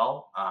point as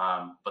well.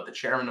 But the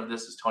chairman of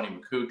this is Tony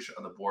McCooch.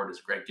 On the board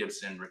is Greg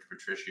Gibson, Rick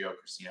Patricio,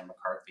 Christina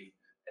McCarthy,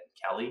 and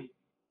Kelly.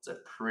 It's a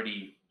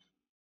pretty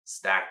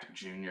stacked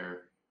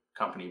junior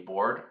company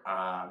board.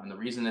 And the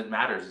reason it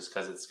matters is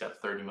because it's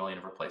got 30 million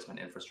of replacement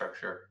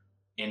infrastructure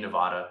in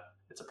Nevada.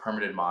 It's a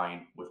permitted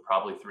mine with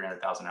probably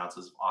 300,000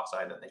 ounces of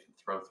oxide that they can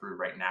throw through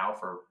right now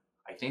for,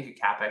 I think, a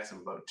capex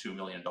of about $2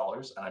 million.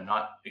 And I'm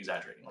not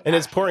exaggerating. And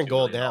it's pouring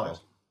gold now.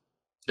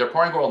 They're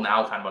pouring gold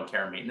now kind of on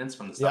care and maintenance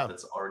from the stuff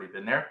that's already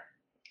been there.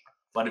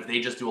 But if they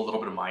just do a little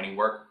bit of mining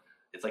work,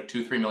 it's like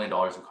 $2-3 million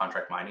of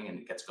contract mining and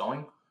it gets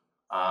going.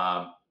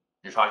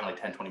 You're talking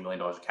like $10-20 million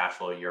of cash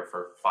flow a year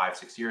for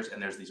 5-6 years.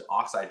 And there's these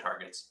oxide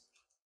targets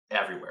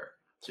everywhere.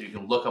 So you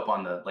can look up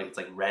on it's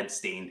like red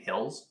stained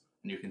hills.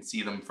 And you can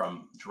see them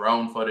from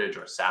drone footage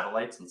or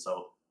satellites. And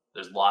so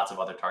there's lots of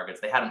other targets.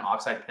 They had an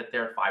oxide pit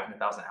there,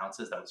 500,000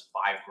 ounces. That was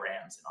 5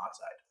 grams in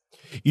oxide.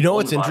 You know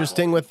what's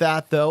interesting with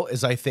that, though,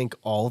 is I think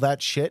all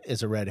that shit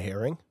is a red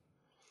herring.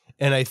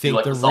 And I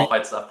think the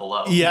sulfide stuff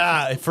below.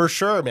 Yeah, for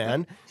sure,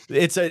 man.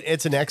 It's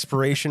an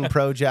exploration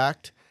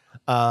project.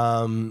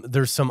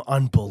 There's some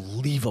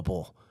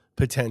unbelievable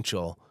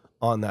potential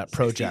on that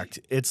project.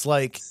 It's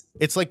like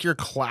your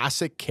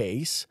classic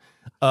case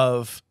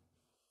of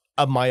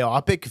a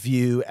myopic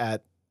view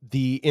at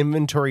the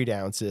inventoried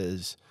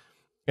ounces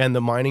and the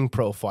mining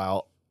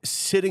profile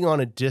sitting on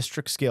a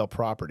district scale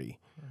property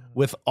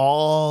with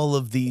all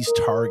of these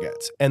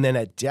targets. And then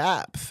at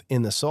depth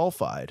in the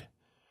sulfide,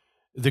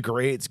 the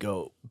grades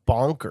go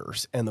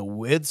bonkers and the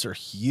widths are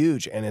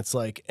huge. And it's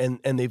like, and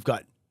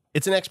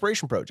it's an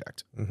exploration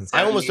project.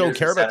 I almost don't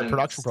care about the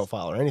production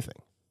profile or anything.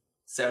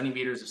 70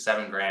 meters of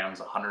 7 grams,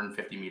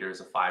 150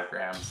 meters of 5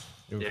 grams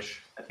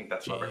ish. I think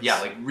that's what. Yeah,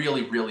 like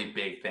really, really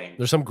big thing.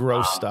 There's some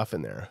gross stuff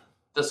in there.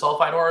 The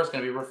sulfide ore is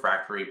going to be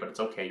refractory, but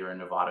it's okay. You're in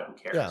Nevada. Who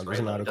cares? Yeah, there's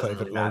an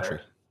autoclave at entry.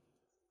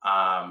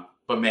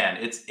 But man,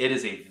 it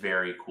is a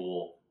very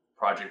cool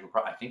project.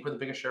 I think we're the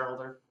biggest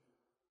shareholder.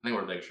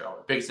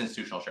 Biggest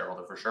institutional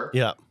shareholder for sure.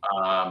 Yeah.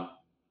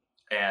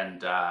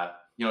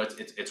 You know,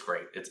 it's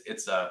great.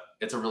 It's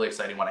a really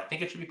exciting one. I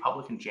think it should be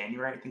public in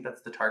January. I think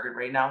that's the target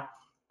right now.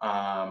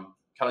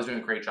 Kelly's doing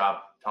a great job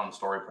telling the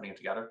story, putting it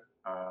together.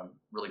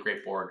 Really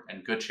great board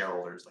and good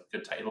shareholders, like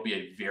good. It'll be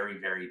a very,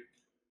 very,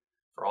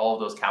 for all of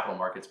those capital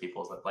markets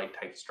people that like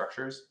tight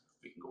structures.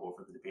 We can go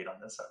over the debate on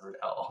this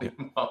all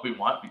we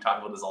want. We talk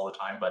about this all the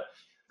time, but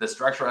the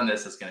structure on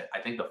this is I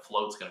think the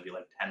float's gonna be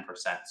like 10%.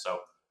 So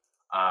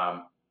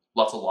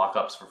lots of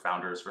lockups for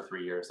founders for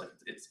 3 years. Like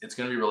it's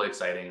gonna be really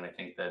exciting, and I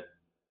think that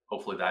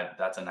hopefully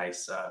that's a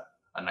nice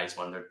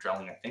one. They're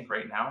drilling, I think,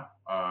 right now.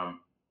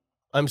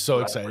 I'm so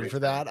excited for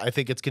that. I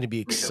think it's going to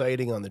be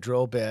exciting on the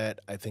drill bit.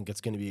 I think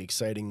it's going to be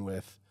exciting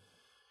with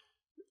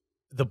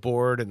the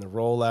board and the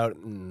rollout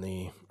and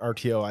the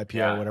RTO,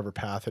 IPO, whatever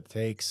path it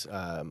takes.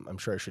 I'm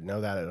sure I should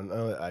know that. I don't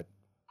know.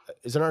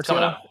 Is it an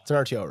RTO? It's an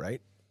RTO, right?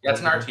 Yeah,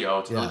 it's an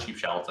RTO. It's a really cheap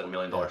shell. It's like $1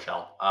 million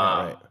shell.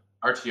 Right.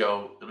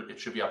 RTO, it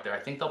should be up there. I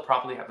think they'll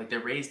probably have, they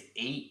raised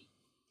eight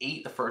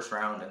the first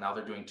round, and now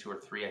they're doing 2 or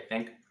 3, I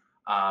think.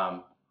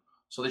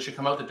 So they should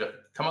come out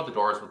the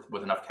doors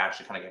with enough cash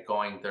to kind of get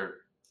going.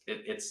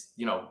 It's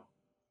I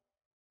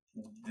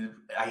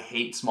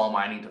hate small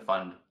mining to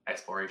fund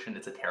exploration.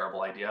 It's a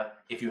terrible idea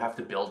if you have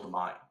to build the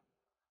mine.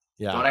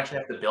 You don't actually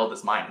have to build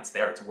this mine. It's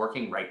there. It's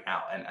working right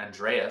now. And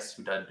Andreas,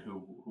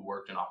 who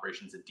worked in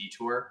operations at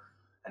Detour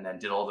and then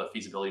did all the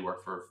feasibility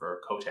work for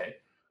Cote,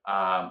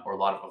 or a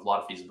lot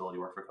of feasibility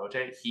work for Cote,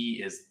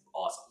 he is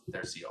awesome.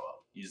 Their COO.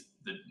 He's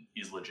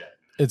legit.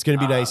 It's going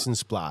to be nice and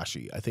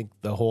splashy. I think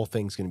the whole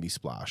thing's going to be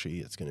splashy.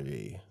 It's going to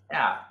be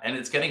and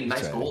it's getting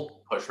nice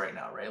gold push right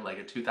now, right? Like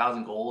a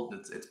 2,000 gold,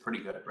 it's pretty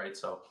good, right?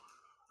 So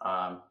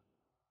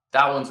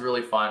That one's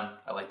really fun.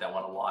 I like that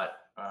one a lot.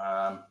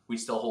 We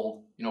still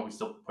hold, we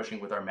still pushing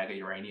with our mega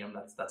uranium.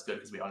 That's good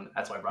because we own.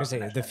 That's why I brought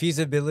The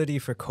feasibility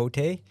for Cote,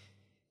 is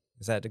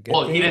that a good?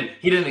 Well, thing?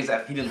 he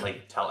didn't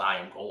like tell I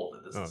am gold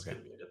that this is going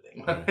to be a good thing.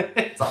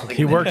 It's not like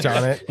He worked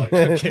on it,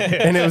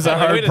 and it was a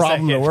hard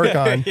problem to work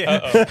on. He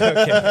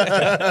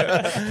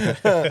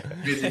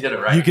did it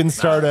right. You can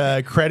start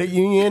a credit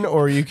union,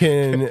 or you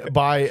can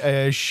buy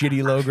a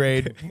shitty low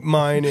grade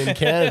mine in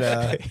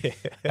Canada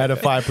at a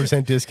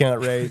 5%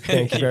 discount rate.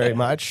 Thank you very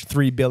much.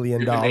 $3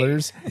 billion,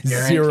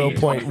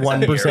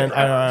 0.1%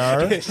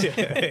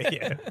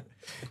 IRR.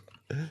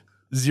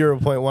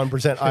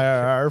 0.1%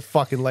 IRR.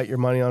 Fucking light your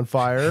money on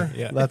fire.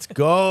 Yeah. Let's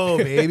go,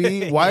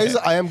 baby. Why is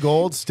I am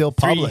gold still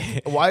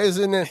public? Why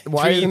isn't it?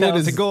 Why isn't it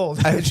as gold?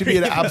 It should be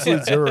at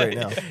absolute zero right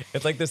now.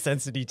 It's like the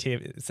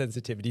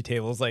sensitivity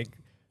tables, like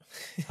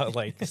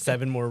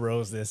 7 more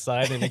rows this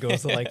side, and it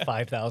goes to like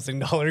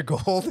 $5,000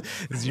 gold,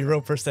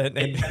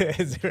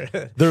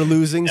 0%. And They're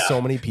losing so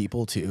many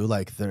people too.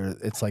 Like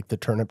it's like the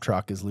turnip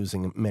truck is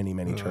losing many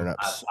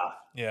turnips.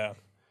 Yeah.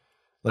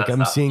 Like That's I'm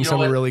tough. seeing You know some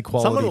what? really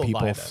Someone quality will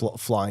people buy them.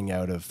 flying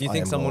out of. Do you I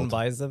think Am someone Gold.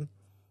 buys them?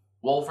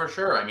 Well, for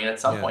sure. I mean, at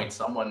some Yeah. point,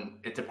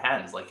 it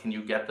depends. Like, can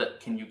you get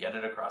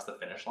it across the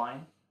finish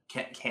line?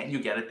 Can you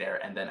get it there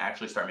and then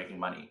actually start making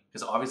money?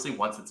 Because obviously,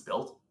 once it's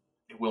built,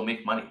 it will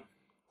make money.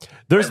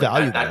 There's Right?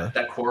 value Like there.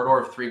 that corridor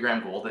of 3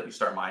 gram gold that you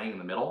start mining in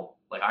the middle.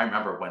 Like, I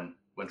remember when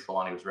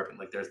Trelawney was ripping.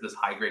 Like, there's this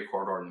high grade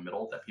corridor in the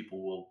middle that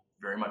people will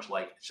very much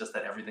like. It's just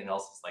that everything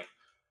else is like,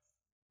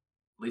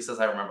 at least as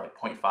I remember, like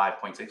 0.5,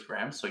 0.6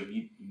 grams. So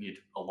you need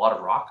a lot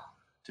of rock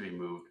to be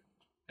moved,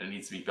 and it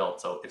needs to be built.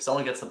 So if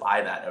someone gets to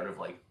buy that out of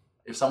like,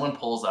 if someone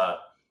pulls a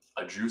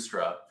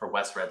Justra for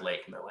West Red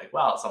Lake and they're like,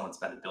 well, someone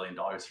spent $1 billion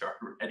here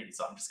already,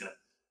 so I'm just gonna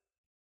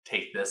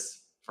take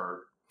this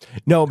for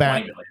No, 20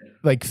 man. million.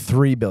 Like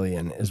 $3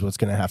 billion is what's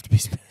going to have to be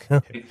spent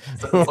So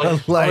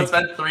it's like, someone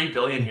spent $3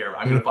 billion here.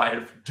 I'm gonna buy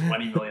it for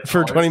 $20 million.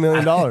 for $20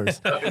 million.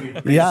 That would be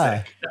pretty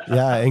Yeah, sick.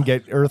 yeah, and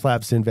get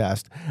EarthLabs to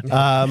invest.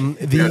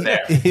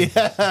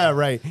 Yeah,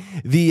 right.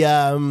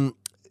 The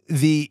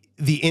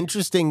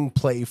interesting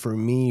play for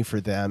me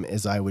for them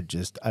is I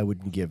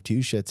wouldn't give two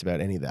shits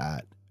about any of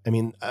that. I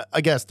mean,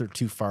 I guess they're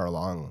too far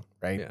along,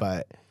 right? Yeah.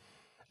 But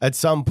at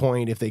some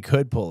point, if they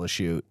could pull a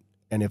shoot,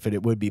 and if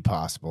it would be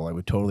possible, I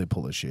would totally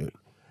pull a shoot,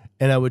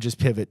 and I would just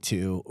pivot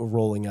to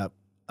rolling up.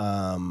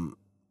 I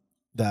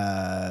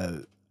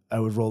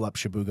would roll up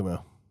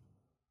Shibugamu.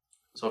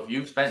 So if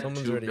you've spent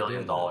Someone's $2 already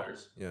billion doing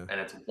that. Yeah. and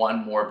it's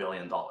 $1 more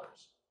billion,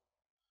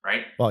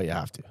 right? Well, you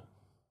have to.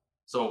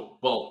 So,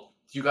 well,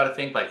 you got to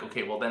think like,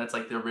 okay, well, then it's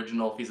like the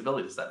original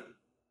feasibility study.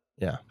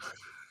 Yeah.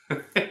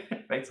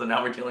 Right. So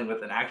now we're dealing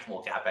with an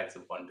actual capex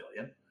of $1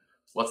 billion.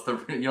 What's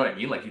the, you know what I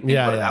mean? Like you think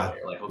Yeah, about it yeah. that way.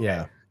 You're like, okay.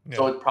 Yeah.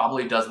 So it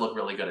probably does look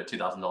really good at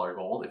 $2,000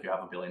 gold. If you have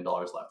 $1 billion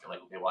left, you're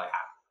like, okay, well,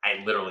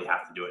 I literally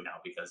have to do it now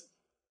because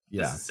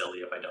Yeah. this is silly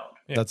if I don't.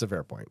 Yeah. That's a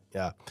fair point.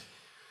 Yeah.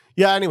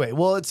 Yeah. Anyway,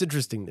 well, it's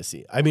interesting to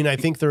see. I mean, I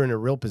think they're in a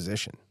real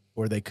position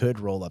where they could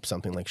roll up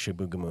something like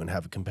Shibugamu and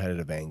have a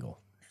competitive angle.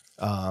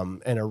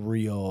 And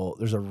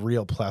there's a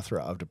real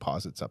plethora of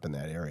deposits up in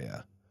that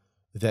area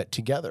that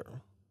together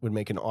would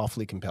make an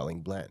awfully compelling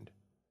blend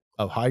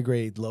of high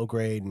grade, low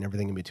grade, and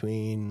everything in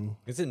between.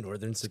 Is it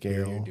Northern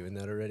Superior Scale. doing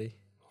that already?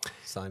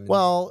 Simon?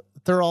 Well,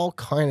 they're all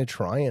kind of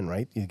trying,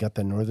 right? You've got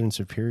the Northern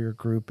Superior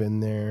group in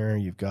there.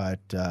 You've got,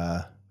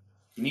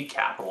 You need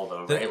capital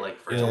though, The- right? Like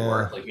for it to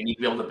work, like you need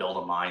to be able to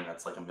build a mine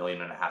that's like 1.5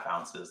 million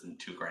ounces and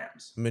 2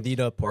 grams.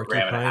 Medina, Or a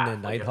gram and a half. Porcupine,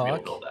 and Like, you have to be able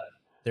to Nighthawk, build that.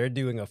 they're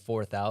doing a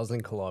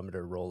 4,000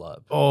 kilometer roll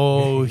up.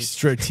 oh,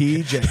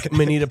 strategic.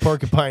 Manita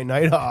Porcupine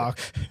Nighthawk.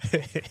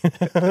 Did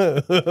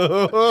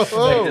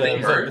they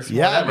merge?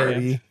 Yeah, Did that merge?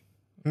 baby.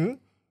 Did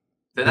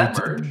that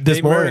merge? This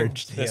They morning.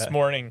 merged, This yeah.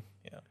 morning.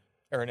 Yeah.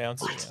 Or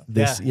announced. Yeah.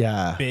 This,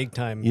 yeah. Big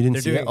time. You didn't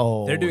they're see doing, it?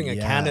 Oh, they're doing a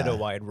yeah.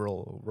 Canada-wide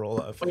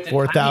roll up. Wait, did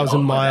 4,000 Tiny Oak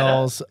win that?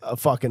 miles, a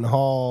fucking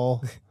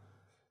haul.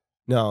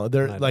 No,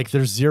 they're I like,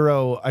 there's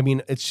zero. I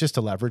mean, it's just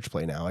a leverage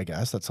play now, I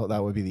guess.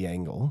 That would be the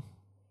angle.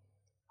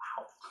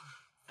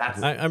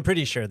 That's I'm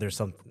pretty sure there's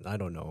something. I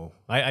don't know.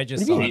 I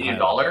just What do you saw mean? it Canadian highlighted.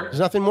 dollar. There's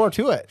nothing more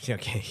to it.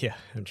 Okay, yeah,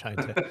 I'm trying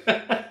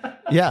to.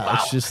 Yeah, Wow.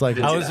 it's just like,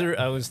 Didn't I see was that.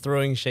 I was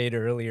throwing shade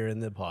earlier in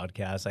the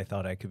podcast. I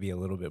thought I could be a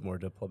little bit more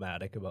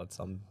diplomatic about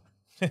some.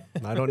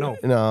 I don't know.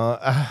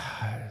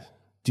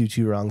 do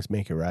two wrongs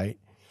make it right.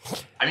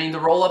 I mean, the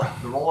roll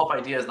up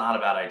idea is not a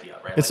bad idea,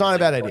 right? It's not a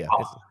bad you cut idea.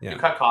 costs. Yeah. You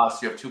cut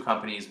costs. You have 2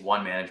 companies,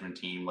 1 management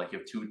team. Like you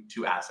have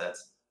two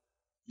assets.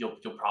 You'll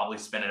probably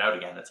spin it out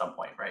again at some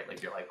point, right?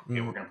 Like you're like,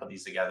 okay, we're gonna put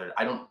these together.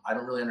 I don't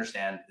really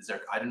understand.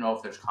 I don't know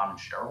if there's common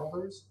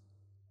shareholders.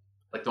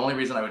 Like the only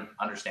reason I would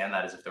understand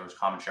that is if there was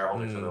common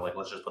shareholders, so they're like,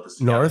 let's just put this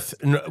together.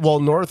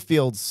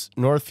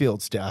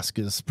 Northfield's desk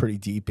is pretty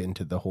deep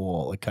into the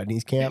whole, like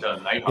Cudney's camp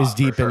Into Nighthawk, is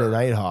deep for into sure.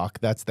 Nighthawk.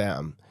 That's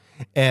them.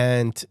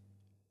 And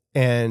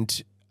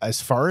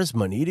as far as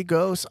Manita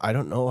goes, I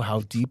don't know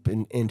how deep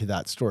into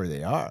that story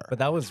they are. But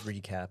that was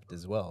recapped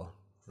as well,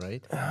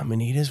 right?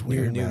 Manita's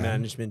weird, New man.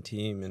 management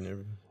team and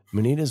everything.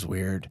 Manita's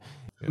weird.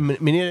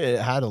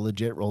 Manita had a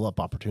legit roll-up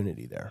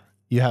opportunity there.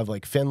 You have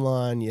like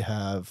Finland, you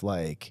have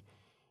like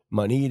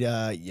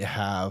Moneta,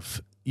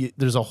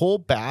 there's a whole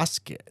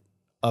basket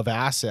of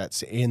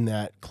assets in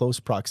that close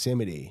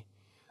proximity.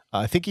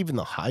 I think even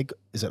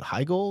is it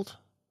High Gold?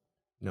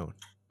 No.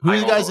 Who are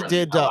you guys Gold that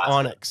did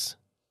Onyx?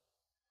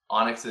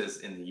 Onyx is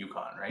in the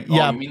Yukon, right?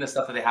 Yeah. Oh, you mean the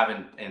stuff that they have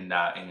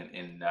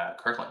in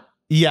Kirkland?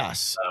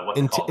 Yes. What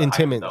they call in the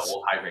Timmins.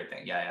 old high grade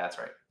thing. Yeah, that's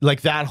right.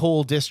 Like that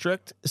whole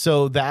district.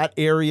 So that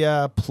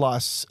area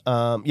plus,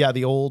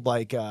 the old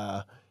like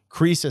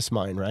Croesus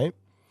mine, right?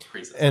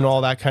 Croesus, and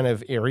all that kind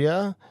of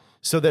area.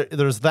 So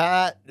there's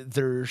that.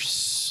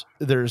 There's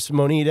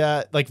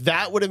Moneta. Like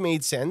that would have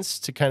made sense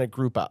to kind of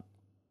group up.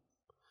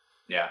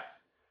 Yeah.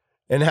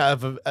 And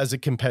have as a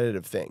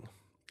competitive thing.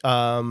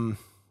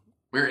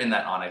 We're in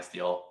that Onyx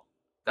deal.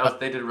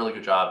 They did a really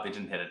good job. They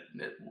didn't hit it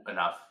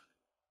enough.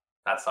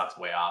 That sucks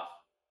way off.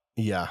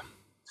 Yeah.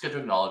 It's good to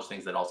acknowledge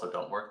things that also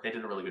don't work. They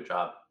did a really good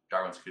job.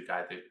 Darwin's a good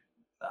guy.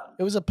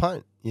 It was a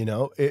punt,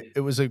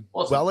 It was a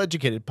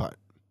well-educated punt.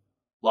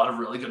 A lot of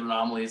really good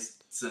anomalies.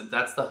 So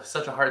that's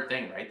such a hard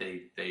thing, right?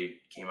 They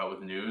came out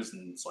with news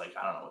and it's like,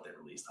 I don't know what they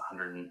released,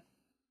 100 and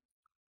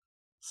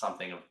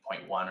something of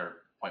 0.1 or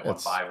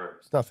 0.15 or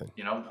it's nothing.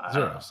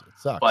 Zero. It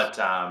sucks. But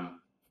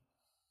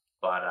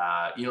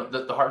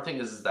the hard thing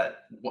is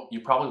that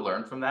you probably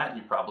learn from that.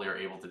 You probably are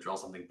able to drill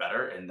something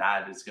better, and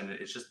that is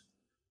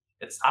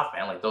it's tough,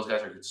 man. Like those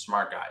guys are good,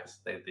 smart guys.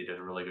 They did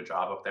a really good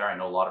job up there. I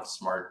know a lot of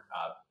smart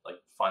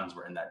funds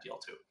were in that deal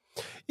too.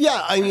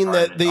 Yeah, I mean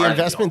the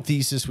investment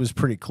thesis was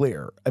pretty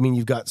clear. I mean,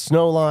 you've got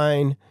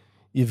Snowline,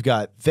 you've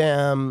got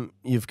them,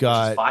 you've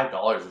got $5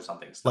 or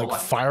something. Like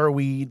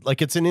fireweed.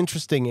 Like it's an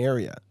interesting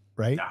area,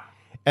 right? Yeah.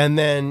 And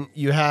then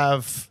you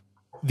have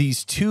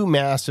these two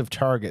massive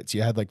targets.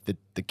 You had like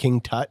the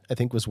King Tut, I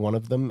think was one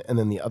of them, and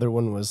then the other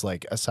one was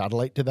like a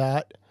satellite to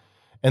that.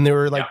 And they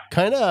were like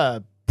kind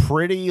of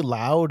pretty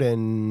loud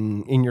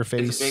and in your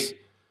face it's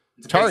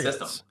a targets.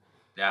 big system.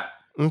 Yeah.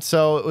 And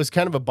so it was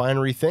kind of a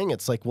binary thing.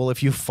 It's like, well,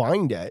 if you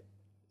find it,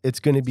 it's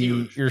going to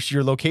be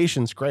your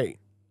location's great.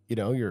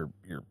 Your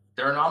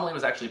their anomaly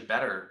was actually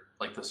better.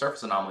 Like the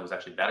surface anomaly was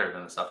actually better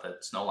than the stuff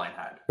that Snowline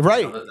had.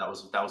 Right. That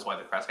was why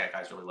the Crescat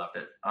guys really loved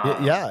it.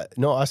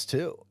 Us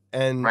too.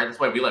 And right, that's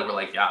why we're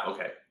like, yeah,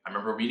 okay. I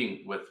remember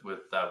meeting with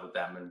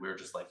them, and we were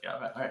just like, yeah,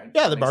 all right.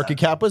 Yeah, the market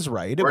cap was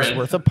right. It was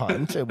worth a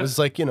punt. It was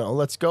like,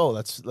 let's go.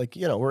 Let's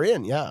we're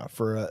in. Yeah,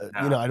 for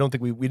I don't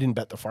think we didn't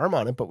bet the farm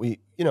on it, but we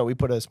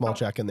put a small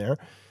check in there.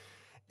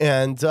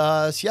 And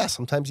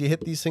sometimes you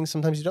hit these things,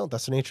 sometimes you don't.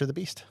 That's the nature of the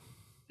beast.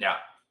 Yeah,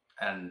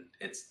 and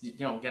it's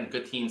again,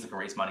 good teams that can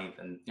raise money,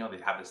 and they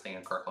have this thing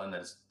in Kirkland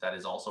that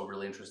is also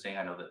really interesting.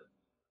 I know that.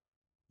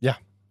 Yeah,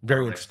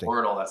 very interesting.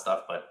 Explored all that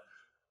stuff, but.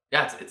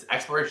 Yeah, it's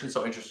exploration is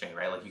so interesting,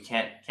 right? Like you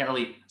can't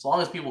really, as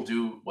long as people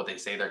do what they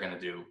say they're going to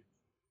do,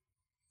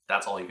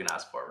 that's all you can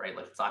ask for, right?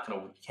 Like it's not going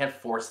to, you can't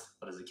force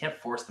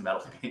the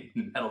metal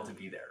to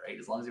be there, right?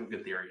 As long as you have a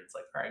good theory, it's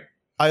like, all right.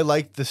 I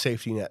liked the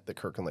safety net that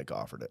Kirkland Lake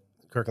offered it.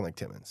 Kirkland Lake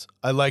Timmins.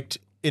 I liked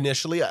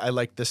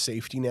the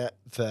safety net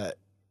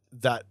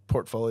that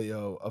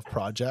portfolio of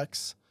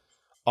projects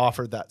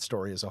offered that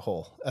story as a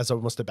whole, as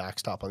almost a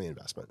backstop on the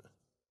investment.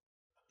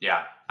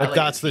 Yeah. Like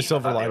that's the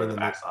silver lining.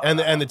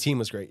 And the team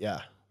was great.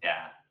 Yeah.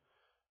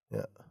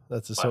 Yeah,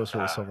 that's the sort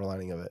of silver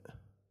lining of it.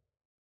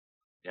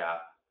 Yeah.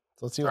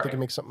 So let's see if they can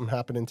make something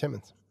happen in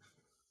Timmins.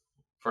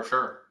 For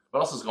sure. What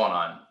else is going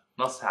on?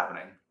 What else is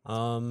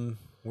happening?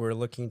 We're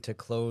looking to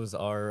close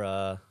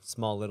our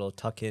small little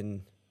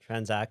tuck-in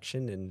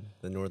transaction in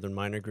the Northern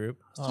Miner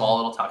Group. Small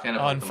little tuck-in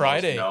on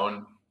Friday.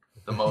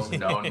 The most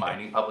known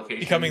mining publication.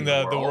 Becoming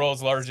the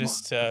world's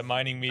largest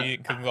mining media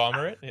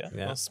conglomerate.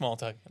 Yeah. Small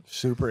tuck.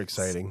 Super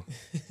exciting.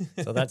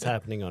 So that's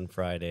happening on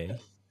Friday.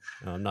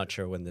 I'm not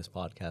sure when this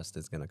podcast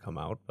is going to come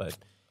out, but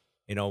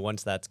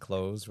once that's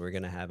closed, we're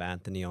going to have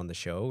Anthony on the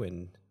show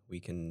and we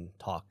can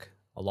talk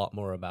a lot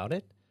more about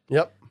it.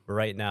 Yep. But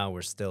right now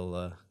we're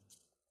still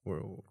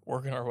we're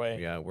working our way.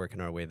 Yeah, working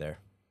our way there.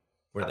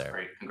 That's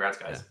great. Congrats,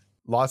 guys. Yeah.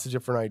 Lots of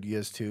different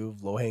ideas too,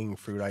 low-hanging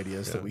fruit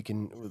ideas that we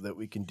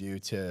can do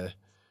to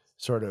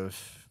sort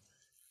of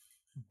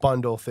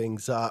bundle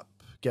things up,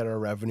 get our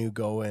revenue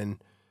going.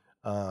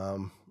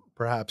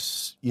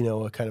 Perhaps,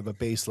 a kind of a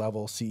base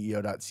level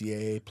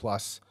CEO.CA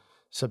plus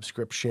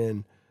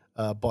subscription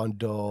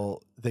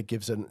bundle that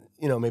gives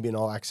maybe an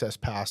all access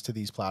pass to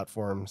these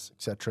platforms,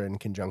 et cetera, in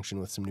conjunction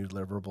with some new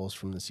deliverables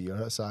from the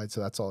CEO side. So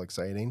that's all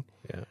exciting.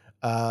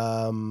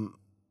 Yeah.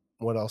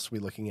 What else are we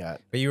looking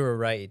at? But you were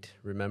right.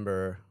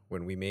 Remember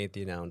when we made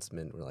the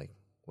announcement, we're like,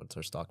 what's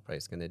our stock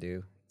price going to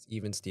do? It's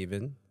even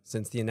Steven.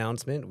 Since the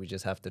announcement, we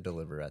just have to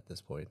deliver at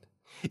this point.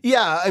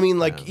 Yeah. I mean,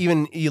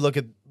 even you look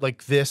at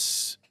like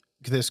this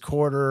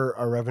quarter,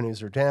 our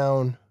revenues are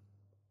down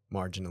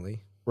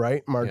marginally,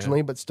 right?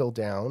 Marginally, but still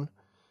down.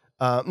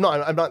 No,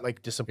 I'm not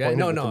like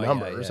disappointed with the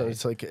numbers. Yeah.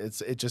 It's like,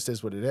 it just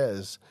is what it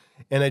is.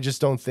 And I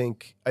just don't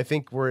think, I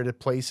think we're at a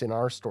place in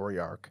our story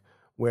arc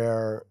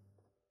where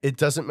it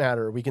doesn't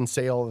matter. We can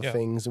say all the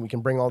things and we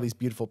can bring all these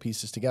beautiful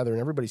pieces together and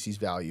everybody sees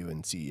value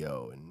in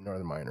CEO and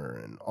Northern Miner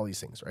and all these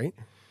things, right?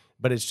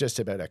 But it's just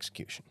about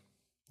execution,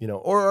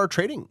 or our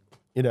trading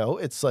You know,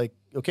 it's like,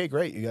 okay,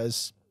 great. You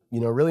guys, you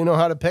know, really know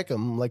how to pick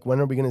them. Like, when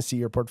are we going to see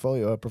your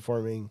portfolio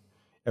outperforming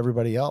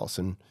everybody else?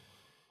 And,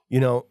 you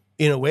know,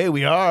 in a way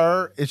we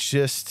are. It's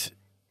just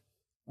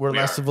we're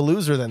less of a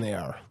loser than they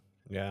are.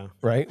 Yeah.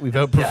 Right? We've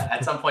yeah,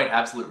 at some point,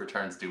 absolute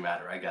returns do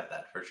matter. I get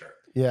that for sure.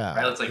 Yeah.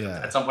 Right? It's like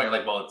at some point, you're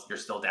like, well, you're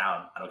still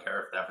down. I don't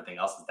care if everything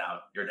else is down.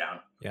 You're down.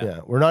 Yeah.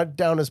 We're not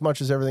down as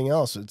much as everything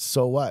else. It's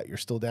so what? You're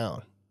still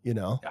down, you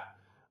know? Yeah.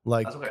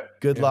 Like, okay.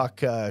 Good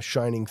luck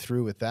shining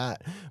through with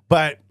that.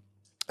 But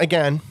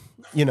again,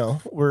 you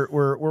know,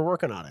 we're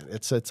working on it.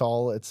 It's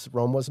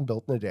Rome wasn't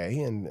built in a day,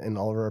 and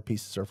all of our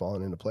pieces are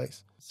falling into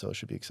place. So it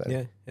should be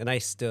exciting. Yeah. And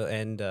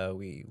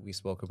we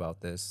spoke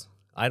about this.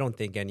 I don't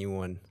think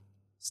anyone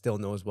still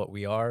knows what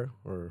we are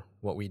or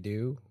what we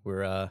do.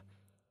 We're a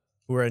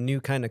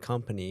new kind of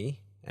company,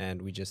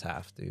 and we just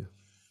have to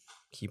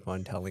keep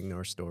on telling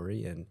our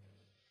story and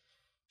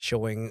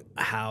showing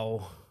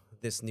how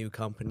this new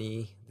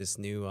company, this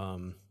new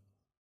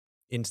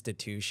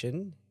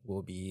institution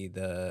will be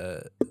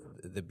the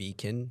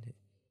beacon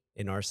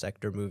in our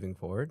sector moving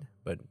forward.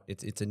 But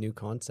it's a new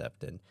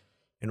concept, and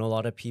a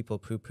lot of people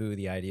poo-poo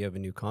the idea of a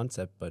new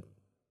concept, but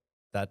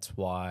that's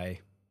why,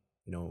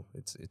 you know,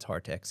 it's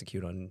hard to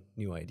execute on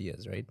new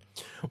ideas, right?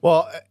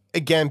 Well,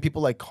 again,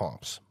 people like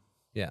comps.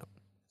 Yeah.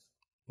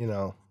 You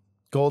know,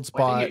 gold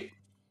spot.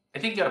 I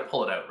think you got to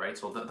pull it out, right?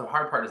 So the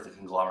hard part is the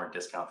conglomerate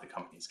discount that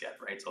companies get,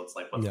 right? So it's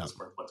like, what's this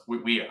worth?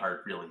 We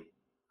are really,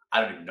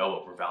 I don't even know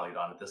what we're valued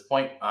on at this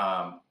point.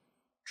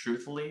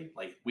 Truthfully,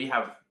 like, we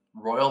have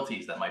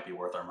royalties that might be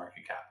worth our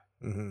market cap.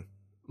 Mm-hmm.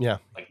 Yeah.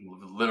 Like,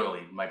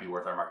 literally might be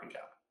worth our market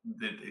cap.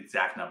 The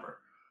exact number.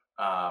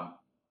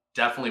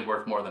 Definitely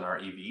worth more than our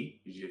EV.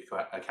 You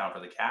account for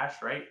the cash,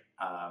 right?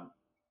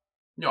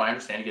 You know, I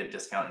understand you get a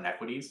discount in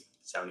equities,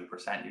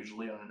 70%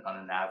 usually on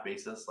a NAV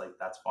basis. Like,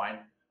 that's fine.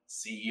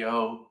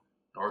 CEO,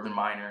 Northern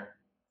Miner,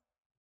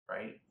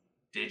 right?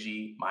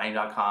 Digi,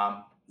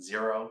 mining.com,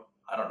 zero.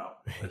 I don't know.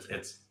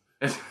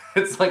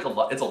 It's like a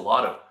lot. It's a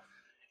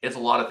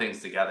lot of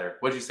things together.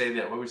 What would you say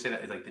that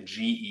it's like the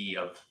GE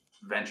of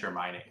venture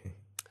mining?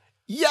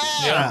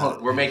 Yeah.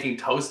 We're making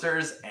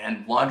toasters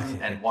and washing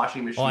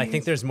machines. Well, I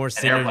think there's more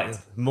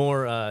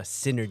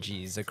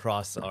synergies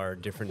across our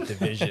different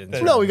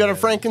divisions. No, we got a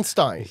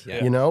Frankenstein.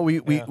 Yeah. You know, we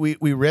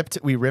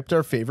ripped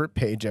our favorite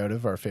page out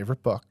of our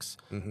favorite books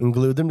and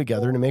glued them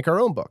together to make our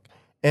own book.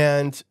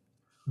 And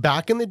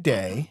back in the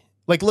day,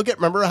 like,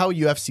 remember how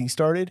UFC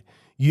started?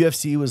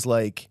 UFC was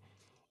like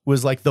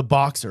the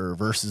boxer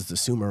versus the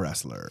sumo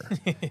wrestler.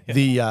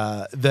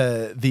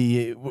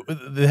 It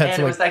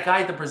was that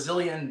guy, the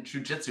Brazilian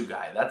jiu-jitsu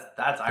guy.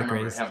 I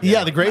remember him.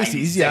 Yeah, the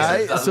Gracies.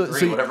 Yeah, so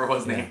whatever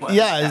his name was.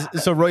 Yeah,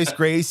 so Royce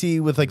Gracie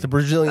with like the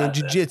Brazilian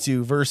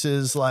jiu-jitsu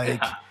versus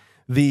like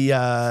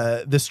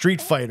the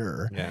street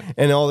fighter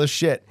and all this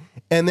shit.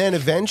 And then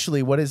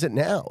eventually, what is it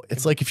now?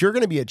 It's like, if you're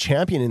going to be a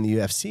champion in the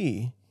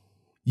UFC,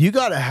 you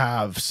got to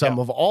have some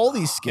of all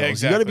these skills. Yeah,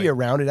 exactly. You got to be a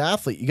rounded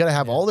athlete. You got to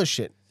have all this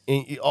shit.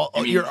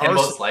 Your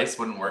Kimbo Slice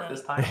wouldn't work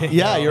this time?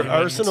 Yeah, your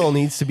arsenal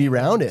needs to be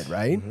rounded,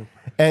 right? Mm-hmm.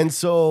 And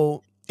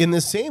so in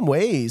the same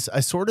ways, I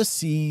sort of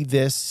see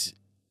this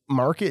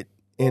market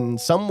in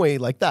some way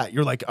like that.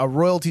 You're like a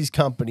royalties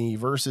company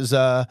versus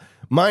a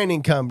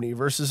mining company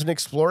versus an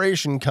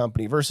exploration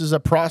company versus a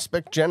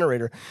prospect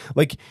generator.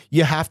 Like,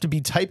 you have to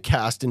be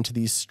typecast into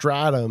these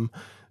stratum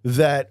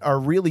that are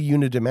really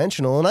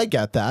unidimensional. And I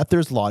get that.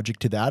 There's logic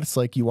to that. It's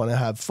like, you want to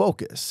have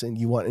focus and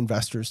you want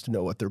investors to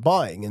know what they're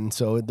buying. And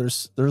so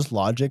there's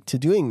logic to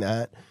doing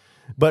that.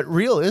 But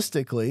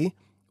realistically,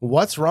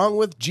 what's wrong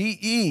with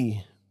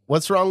GE?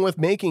 What's wrong with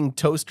making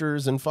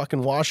toasters and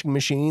fucking washing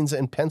machines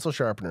and pencil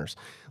sharpeners?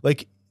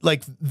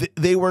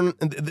 They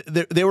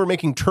were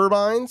making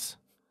turbines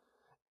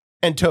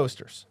and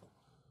toasters.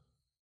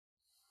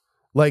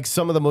 Like,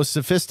 some of the most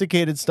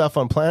sophisticated stuff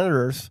on planet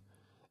Earth.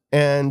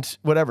 And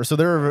whatever. So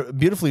they're a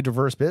beautifully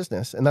diverse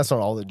business. And that's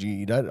not all that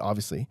GE did,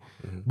 obviously.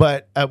 Mm-hmm.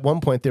 But at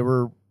one point they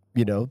were,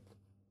 you know,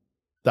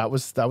 that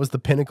was the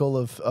pinnacle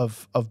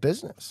of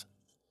business.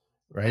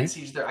 Right. And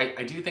see,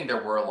 I do think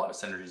there were a lot of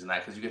synergies in that,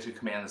 because you get to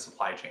command the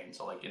supply chain.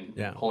 So, like, in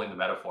pulling the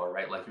metaphor,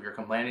 right? Like, if you're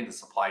commanding the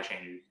supply chain,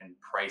 you can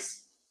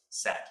price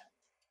set,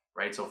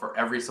 right? So for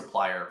every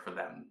supplier, for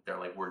them, they're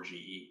like, we're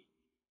GE.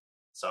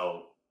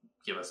 So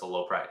give us a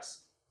low price.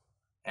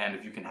 And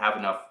if you can have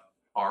enough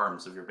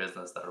arms of your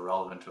business that are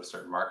relevant to a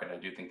certain market, I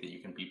do think that you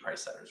can be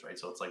price setters, right?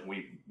 So it's like,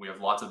 we have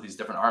lots of these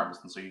different arms,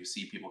 and so you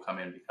see people come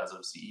in because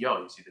of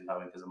CEO, you see them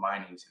come in because of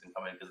mining, you see them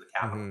come in because of the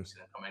capital, you see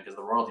them come in because of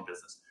the royalty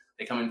business.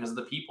 They come in because of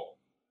the people,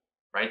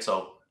 right?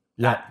 So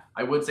that,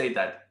 I would say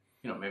that,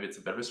 you know, maybe it's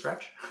a bit of a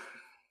stretch,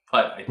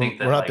 but I think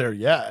that we're not there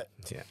yet.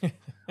 Yeah.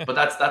 But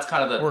that's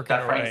kind of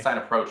that Frankenstein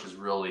approach is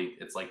really,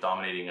 it's like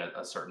dominating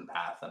a certain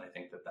path, and I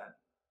think that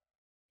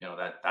you know,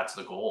 that's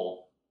the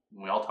goal.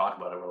 When we all talk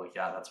about it, we're like,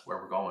 yeah, that's where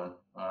we're going.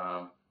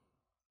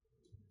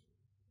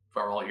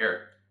 We're all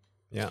here.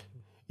 Yeah.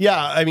 Yeah.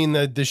 I mean,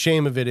 the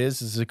shame of it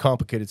is it's a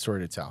complicated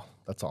story to tell.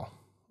 That's all.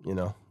 You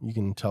know, you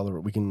can tell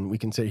we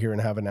can sit here and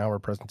have an hour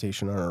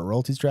presentation on our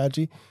royalty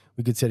strategy.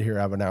 We could sit here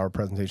and have an hour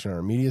presentation on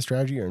our media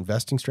strategy or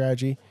investing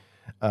strategy.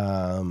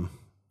 our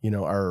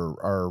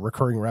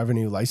recurring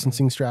revenue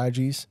licensing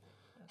strategies,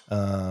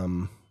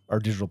 our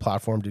digital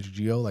platform,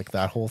 DigiGeo, like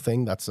that whole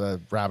thing. That's a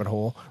rabbit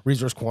hole.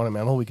 Resource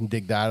Quantimental, we can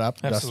dig that up,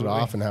 Absolutely. dust it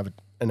off, and have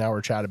an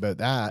hour chat about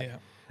that.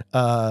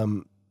 Yeah.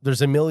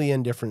 There's a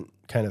million different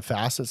kind of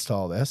facets to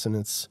all this, and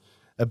it's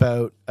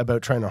about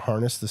trying to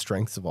harness the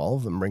strengths of all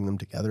of them, bring them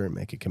together, and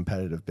make a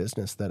competitive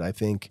business that I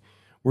think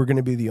we're going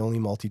to be the only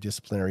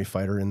multidisciplinary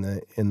fighter in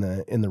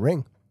the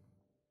ring.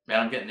 Man,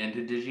 I'm getting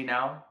into Digi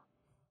now.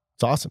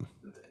 It's awesome.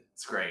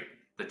 It's great.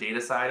 The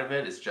data side of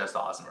it is just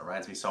awesome. It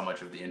reminds me so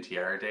much of the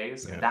NTR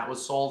days. Yeah. And that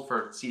was sold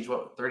for, Siege,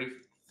 what,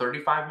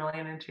 35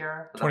 million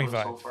NTR?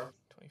 25.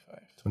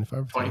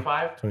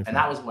 25? And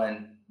that was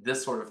when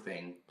this sort of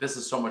thing, this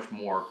is so much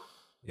more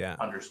Yeah.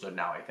 understood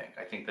now, I think.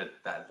 I think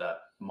that the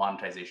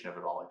monetization of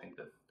it all, I think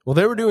that. Well,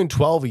 they were doing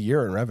 12 a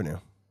year in revenue.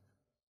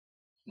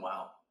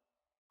 Wow.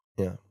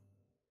 Yeah.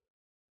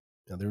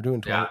 Yeah, they were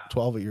doing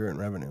 12 a year in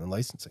revenue and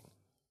licensing.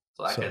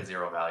 So that gets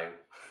zero value.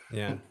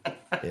 Yeah.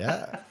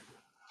 Yeah.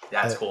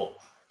 Yeah, it's cool.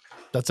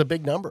 That's a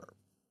big number,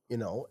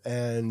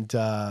 and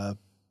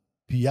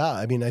yeah,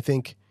 I mean, I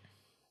think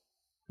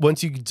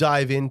once you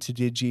dive into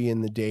Digi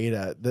and the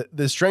data,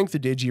 the strength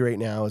of Digi right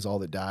now is all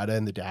the data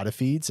and the data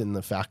feeds and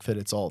the fact that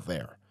it's all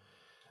there.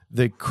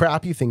 The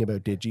crappy thing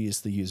about Digi is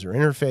the user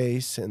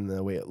interface and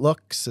the way it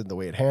looks and the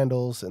way it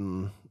handles,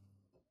 and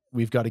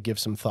we've got to give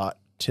some thought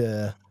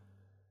to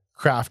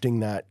crafting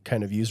that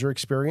kind of user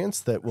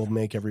experience that will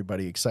make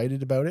everybody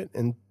excited about it.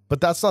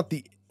 But that's not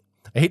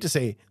I hate to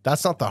say,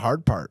 that's not the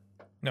hard part.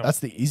 No. That's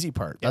the easy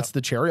part. Yeah. That's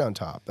the cherry on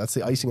top. That's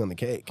the icing on the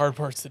cake. Hard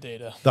part's the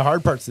data. The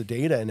hard part's the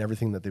data and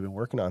everything that they've been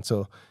working on.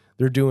 So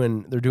they're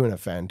doing a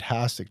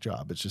fantastic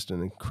job. It's just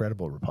an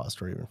incredible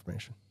repository of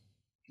information.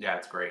 Yeah,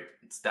 it's great.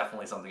 It's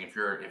definitely something. If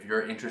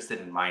you're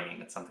interested in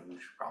mining, it's something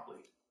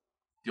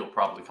you'll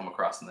probably come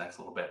across in the next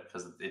little bit,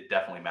 because it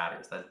definitely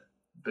matters that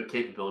the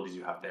capabilities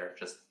you have there.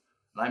 Just,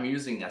 and I'm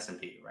using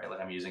S&P, right? Like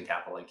I'm using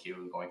Capital IQ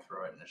and going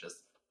through it, and it's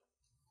just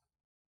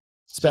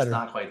better.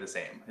 Not quite the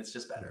same. It's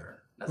just better.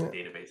 As a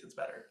database, it's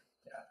better.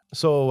 Yeah.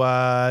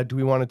 So do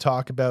we want to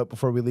talk about,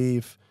 before we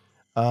leave,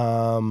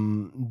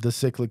 the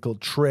cyclical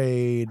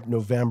trade?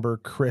 November,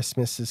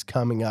 Christmas is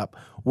coming up.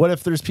 What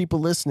if there's people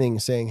listening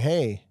saying,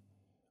 hey,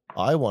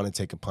 I want to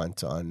take a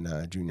punt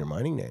on junior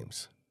mining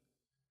names?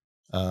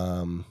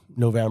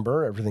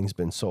 November, everything's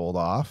been sold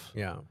off.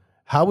 Yeah.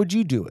 How would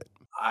you do it?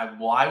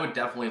 I would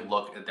definitely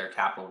look at their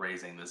capital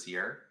raising this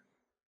year.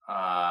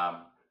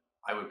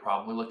 I would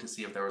probably look to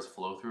see if there was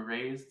flow through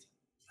raised.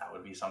 That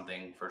would be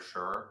something for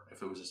sure.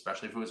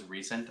 Especially if it was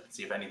recent,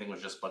 see if anything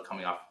was just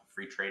coming off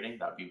free trading.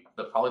 That would be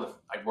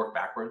I'd work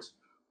backwards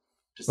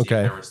to see if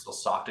there was still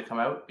stock to come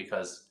out,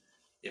 because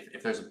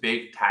if there's a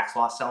big tax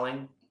loss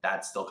selling,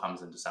 that still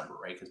comes in December,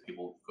 right? Because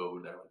people go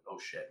there like, oh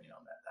shit,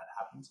 that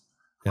happens.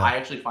 Yeah. I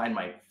actually find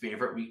one of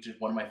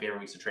my favorite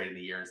weeks to trade in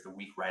the year is the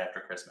week right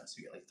after Christmas.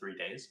 You get like 3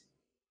 days.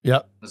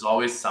 Yep. There's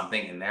always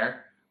something in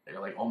there. They're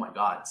like, oh my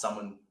God,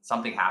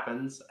 something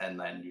happens, and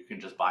then you can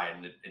just buy it,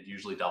 and it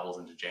usually doubles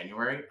into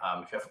January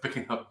if you have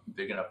a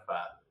big enough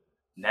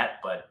net.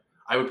 But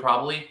I would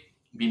probably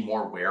be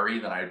more wary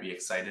than I'd be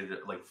excited.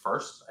 Like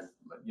first,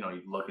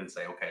 you look and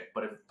say, okay,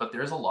 but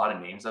there's a lot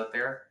of names out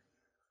there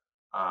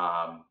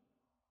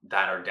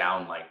that are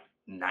down like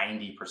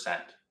 90%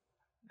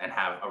 and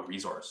have a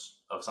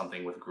resource of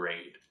something with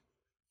grade.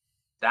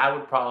 That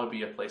would probably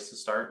be a place to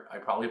start.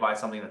 I'd probably buy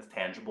something that's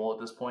tangible at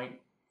this point.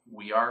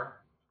 We are.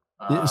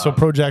 So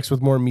projects with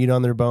more meat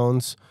on their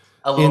bones,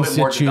 a little bit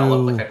more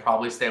developed. Like I'd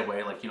probably stay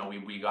away. Like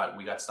we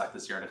got stuck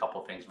this year in a couple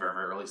of things very,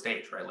 very early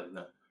stage, right? Like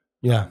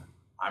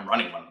I'm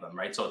running one of them,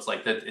 right? So it's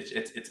like that.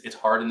 It's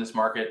hard in this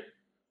market,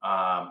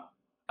 but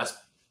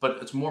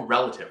it's more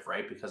relative,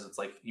 right? Because it's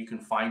like you can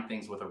find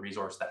things with a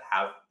resource that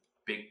have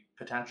big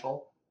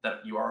potential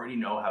that you already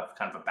know have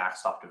kind of a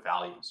backstop to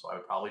value. So I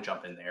would probably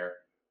jump in there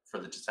for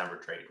the December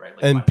trade, right?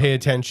 Like and pay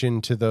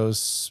attention to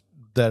those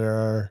that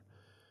are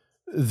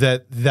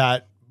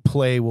that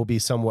play will be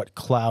somewhat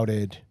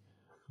clouded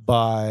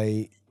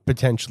by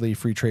potentially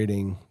free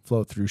trading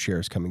flow through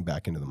shares coming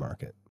back into the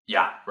market.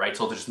 Yeah, right.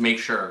 So just make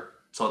sure.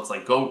 So it's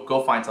like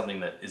go find something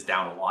that is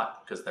down a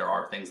lot, because there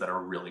are things that are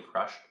really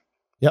crushed.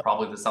 Yep.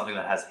 Probably there's something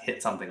that has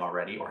hit something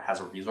already or has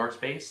a resource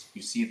base.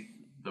 You see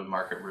the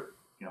market,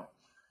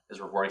 is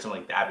rewarding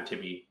something like the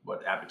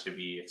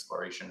Abitibi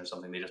exploration or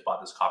something. They just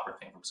bought this copper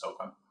thing from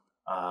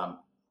SOCOM.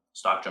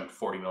 Stock jumped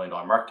 $40 million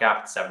market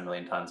cap, 7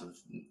 million tons of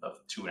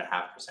 2.5%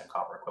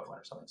 copper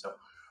equivalent or something. So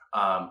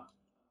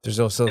there's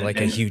also a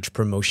huge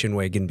promotion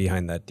wagon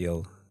behind that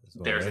deal.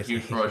 Well, there's a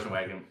huge promotion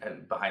wagon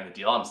behind the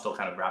deal. I'm still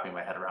kind of wrapping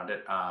my head around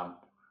it.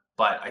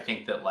 But I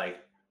think that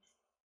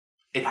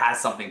it has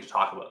something to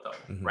talk about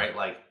though, mm-hmm. right?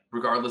 Like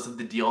regardless of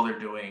the deal they're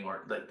doing,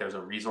 or like there's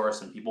a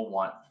resource and people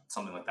want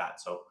something like that.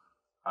 So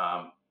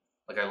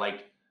I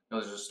liked,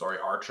 there's a story,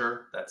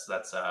 Archer, that's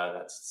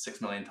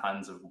 6 million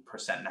tons of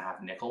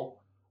 1.5%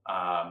 nickel.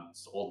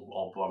 It's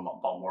old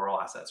Balmoral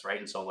assets, right?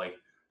 And so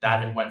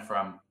that it went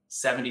from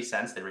 70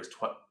 cents, they raised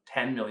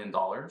 $10 million.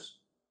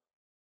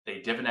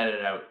 They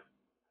dividended out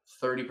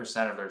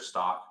 30% of their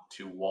stock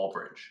to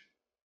Wallbridge.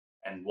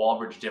 And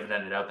Wallbridge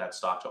dividended out that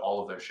stock to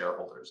all of their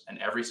shareholders. And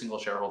every single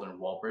shareholder in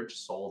Wallbridge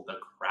sold the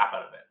crap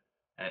out of it.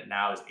 And it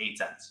now is 8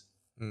 cents.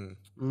 And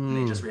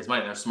they just raised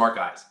money. They're smart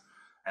guys.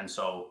 And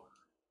so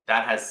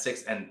that has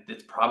 6, and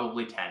it's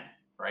probably 10,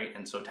 right?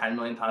 And so 10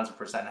 million tons of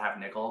 1.5%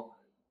 nickel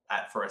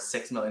for a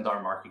 $6 million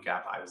market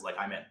cap, I was like,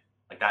 I'm in.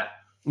 Like that.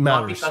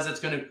 Matters.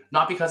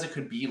 Not because it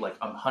could be like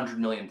 100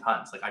 million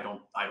tons. Like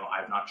I'm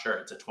not sure.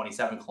 It's a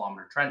 27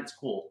 kilometer trend. It's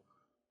cool.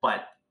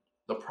 But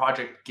the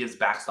project gives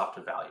backstop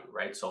to value,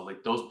 right? So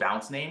like those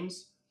bounce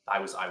names, I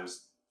was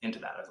into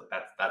that. I was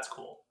like, that's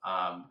cool.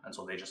 And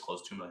so they just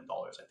closed $2 million.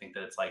 I think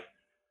that it's like,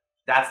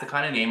 that's the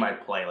kind of name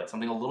I'd play, like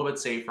something a little bit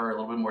safer, a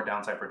little bit more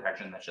downside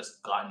protection that's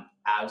just gotten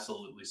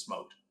absolutely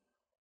smoked.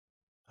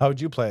 How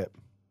would you play it?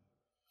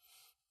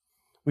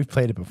 We've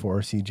played it before,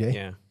 CJ.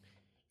 Yeah.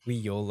 We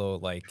YOLO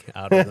like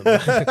out of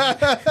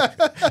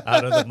the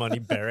out of the money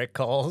Barrick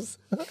calls.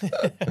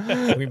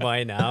 We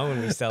buy now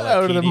and we sell at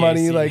out of the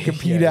money like a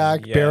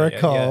PDAC Barrick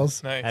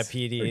calls. Nice. At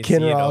PDAC,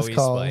 Kinross it always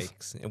calls.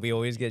 spikes, and we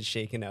always get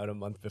shaken out a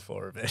month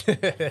before of it.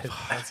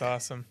 That's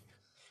awesome.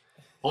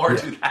 Or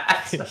do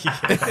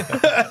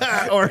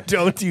that. Or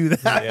don't do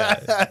that.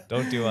 Yeah,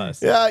 don't do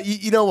us. Yeah,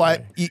 you know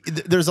what?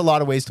 There's a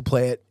lot of ways to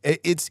play it.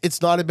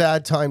 It's not a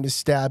bad time to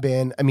stab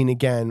in. I mean,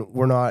 again,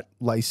 we're not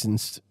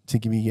licensed to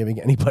be giving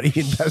anybody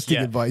investing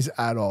advice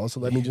at all. So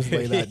let me just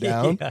lay that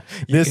down.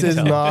 This is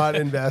not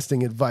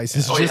investing advice.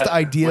 It's just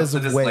ideas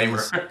of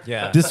ways.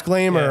 Yeah.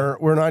 Disclaimer: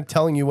 we're not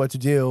telling you what to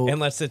do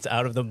Unless it's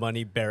out of the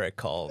money Barrick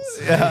calls.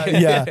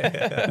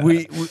 yeah.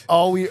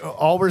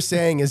 All we're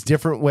saying is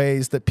different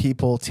ways that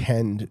people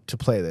tend to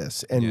play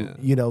this, and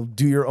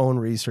do your own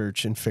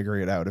research and figure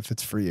it out if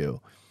it's for you.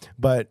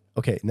 But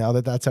okay, now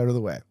that that's out of the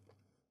way,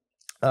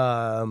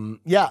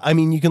 I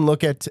mean, you can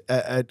look at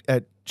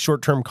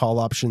short-term call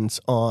options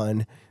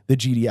on the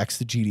GDX,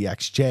 the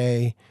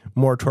GDXJ,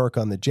 more torque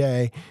on the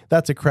J.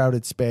 That's a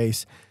crowded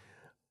space.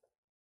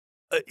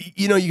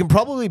 You can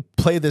probably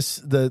play the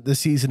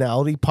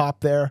seasonality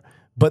pop there,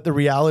 but the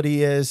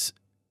reality is,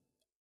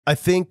 I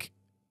think,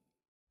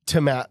 to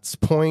Matt's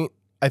point,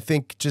 I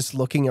think just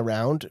looking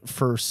around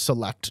for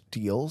select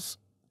deals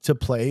to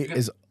play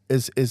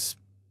is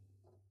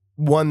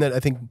one that I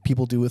think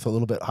people do with a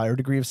little bit higher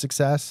degree of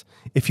success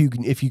if you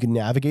can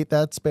navigate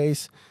that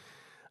space.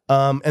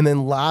 And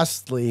then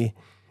lastly,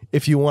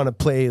 if you want to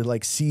play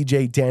like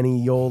CJ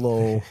Denny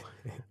YOLO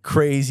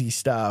crazy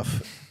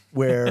stuff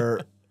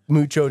where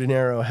mucho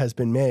dinero has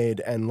been made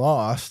and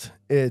lost,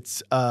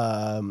 it's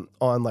on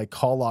like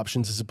call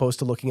options as opposed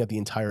to looking at the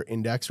entire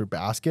index or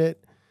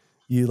basket.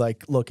 You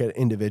like look at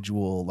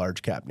individual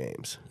large cap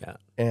names. Yeah.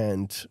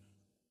 And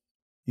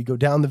you go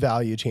down the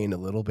value chain a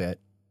little bit.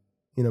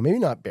 Maybe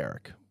not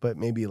Barrick, but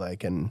maybe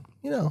like or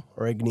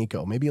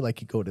Agnico. Maybe like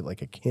you go to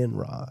like a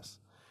Kinross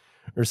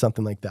or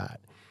something like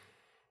that.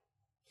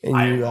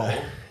 And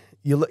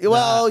you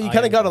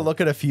kind of got to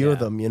look at a few of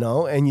them,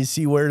 and you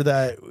see where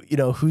that,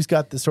 who's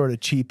got the sort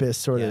of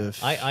cheapest sort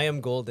of. I am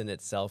gold in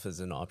itself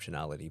is an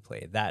optionality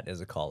play. That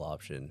is a call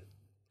option.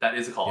 That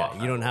is a call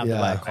option. You don't have to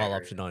buy a call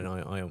option on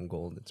I am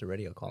gold. It's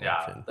already a call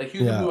option. Like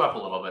you can move up a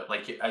little bit.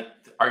 Like,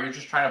 are you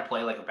just trying to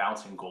play like a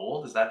bouncing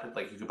gold? Is that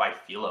like you could buy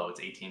Filo? It's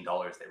 $18.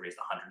 They raised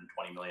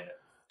 120 million at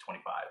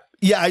 25.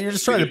 Yeah, you're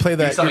just trying to play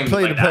that.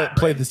 You're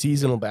play the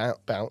seasonal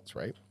bounce,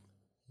 right?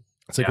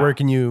 It's like where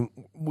can you?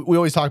 We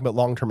always talk about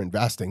long-term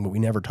investing, but we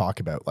never talk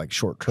about like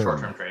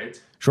short-term trades.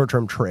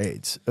 Short-term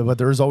trades, but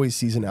there is always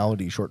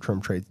seasonality,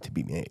 short-term trades to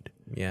be made.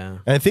 Yeah,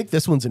 and I think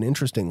this one's an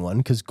interesting one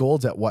because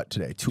gold's at what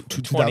today?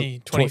 2040.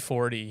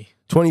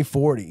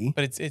 2040.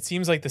 But it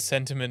seems like the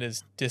sentiment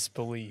is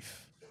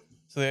disbelief.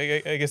 So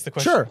I guess the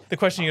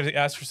question you got to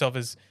ask yourself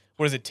is,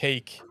 what does it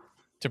take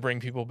to bring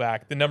people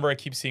back? The number I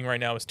keep seeing right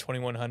now is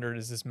 2,100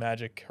 is this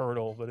magic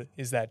hurdle, but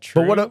is that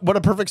true? But what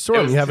a perfect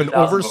storm. You have an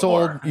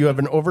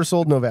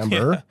oversold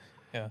November.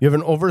 Yeah. You have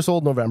an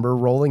oversold November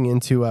rolling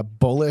into a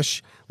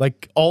bullish,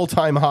 like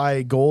all-time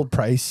high gold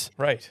price.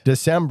 Right.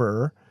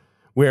 December,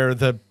 where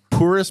the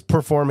poorest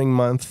performing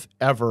month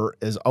ever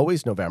is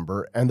always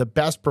November, and the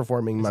best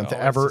performing month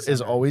ever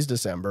is always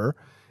December.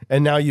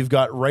 And now you've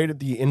got right at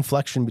the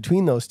inflection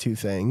between those two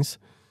things,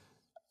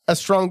 a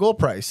strong gold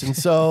price. And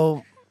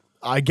so,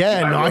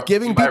 again, not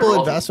giving people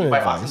investment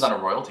advice. Options on a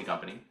royalty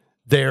company.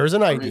 There's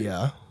an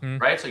idea.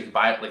 Right? So you could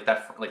buy it like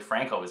that, like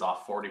Franco is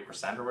off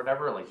 40% or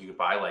whatever. Like you could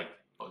buy like,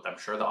 I'm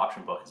sure the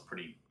option book is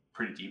pretty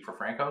deep for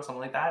Franco, something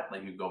like that.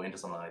 Like you go into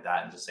something like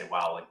that and just say,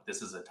 wow, like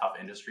this is a tough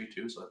industry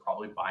too. So they're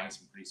probably buying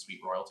some pretty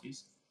sweet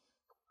royalties.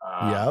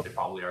 They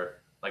probably are,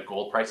 like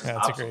gold prices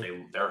up, so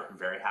they're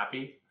very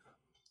happy.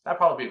 That'd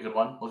probably be a good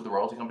one. Look at the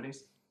royalty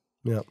companies.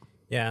 Yep.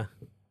 Yeah.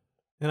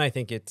 And I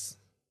think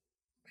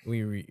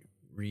we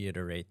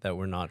reiterate that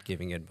we're not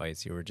giving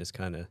advice. You were just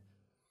kind of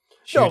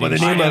shooting from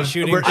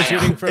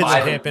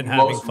the hip and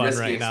having fun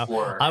right now.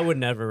 I would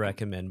never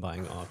recommend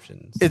buying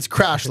options. It's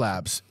crash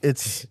labs.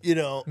 It's,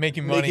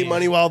 making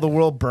money while the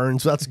world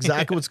burns. That's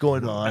exactly what's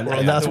going on.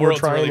 And that's what we're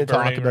trying to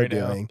talk about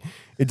doing.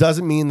 It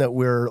doesn't mean that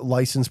we're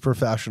licensed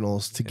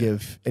professionals to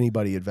give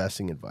anybody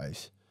investing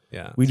advice.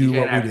 Yeah. We do TJ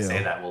what and I we do.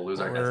 say that we'll lose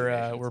our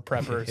designations. We're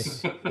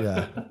preppers.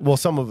 Yeah. Well,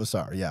 some of us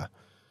are. Yeah.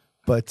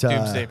 But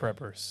Doomsday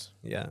preppers.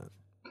 Yeah.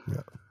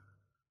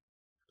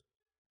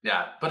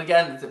 Yeah, but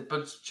again,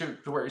 but to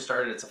where you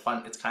started, it's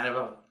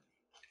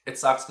it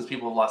sucks because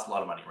people have lost a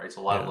lot of money, right?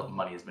 So a lot of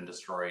money has been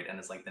destroyed, and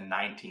it's like the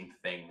 19th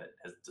thing that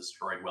has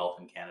destroyed wealth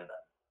in Canada,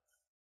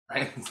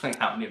 right? It's like,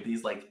 how many of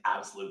these like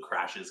absolute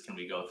crashes can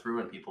we go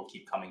through, and people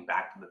keep coming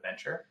back to the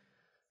venture?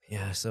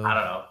 Yeah, so I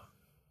don't know.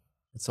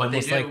 It's But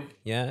almost they like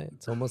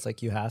it's almost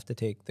like you have to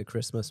take the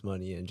Christmas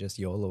money and just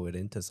YOLO it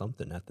into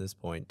something at this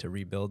point to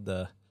rebuild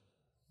the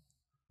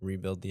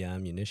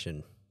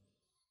ammunition.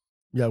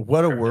 yeah,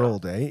 what a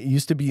world, eh? It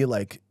used to be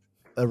like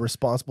a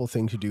responsible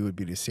thing to do would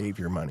be to save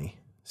your money,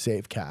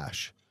 save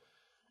cash.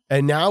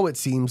 And now it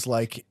seems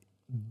like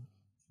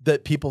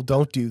that people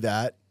don't do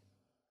that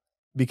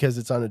because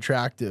it's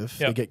unattractive.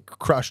 They get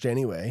crushed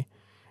anyway.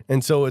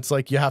 And so it's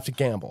like you have to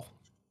gamble.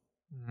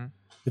 Mm-hmm. You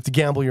have to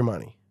gamble your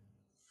money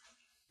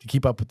to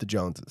keep up with the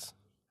Joneses.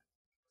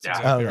 Yeah,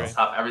 I don't know. it's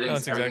tough. Everything's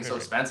exactly so right.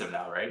 expensive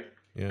now, right?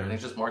 Yeah.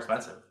 Everything's just more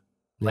expensive.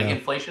 Like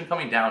inflation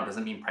coming down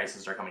doesn't mean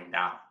prices are coming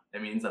down.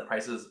 It means that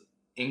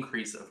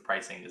increase of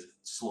pricing is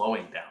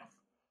slowing down.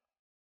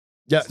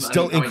 Yeah, It's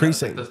still coming down.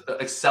 increasing. Like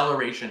the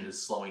acceleration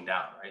is slowing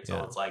down, right?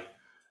 So it's like,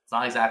 it's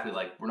not exactly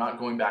like we're not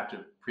going back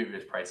to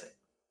previous pricing.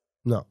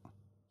 No.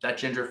 That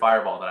ginger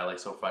fireball that I like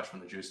so much from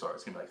the juice store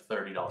is gonna be like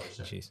 $30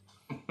 soon. Jeez.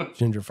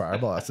 Ginger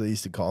Fireball. That's what they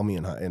used to call me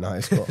in high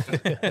school.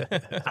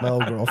 My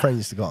old girlfriend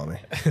used to call me.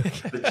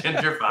 The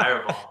ginger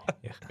fireball.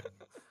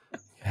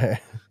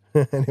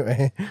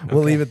 Anyway,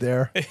 we'll leave it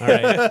there. All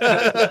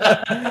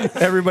right.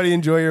 Everybody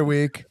enjoy your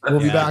week.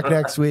 We'll be back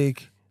next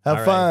week. Have All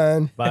right.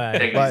 fun. Bye.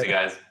 Take it Bye. easy,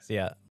 guys. See ya.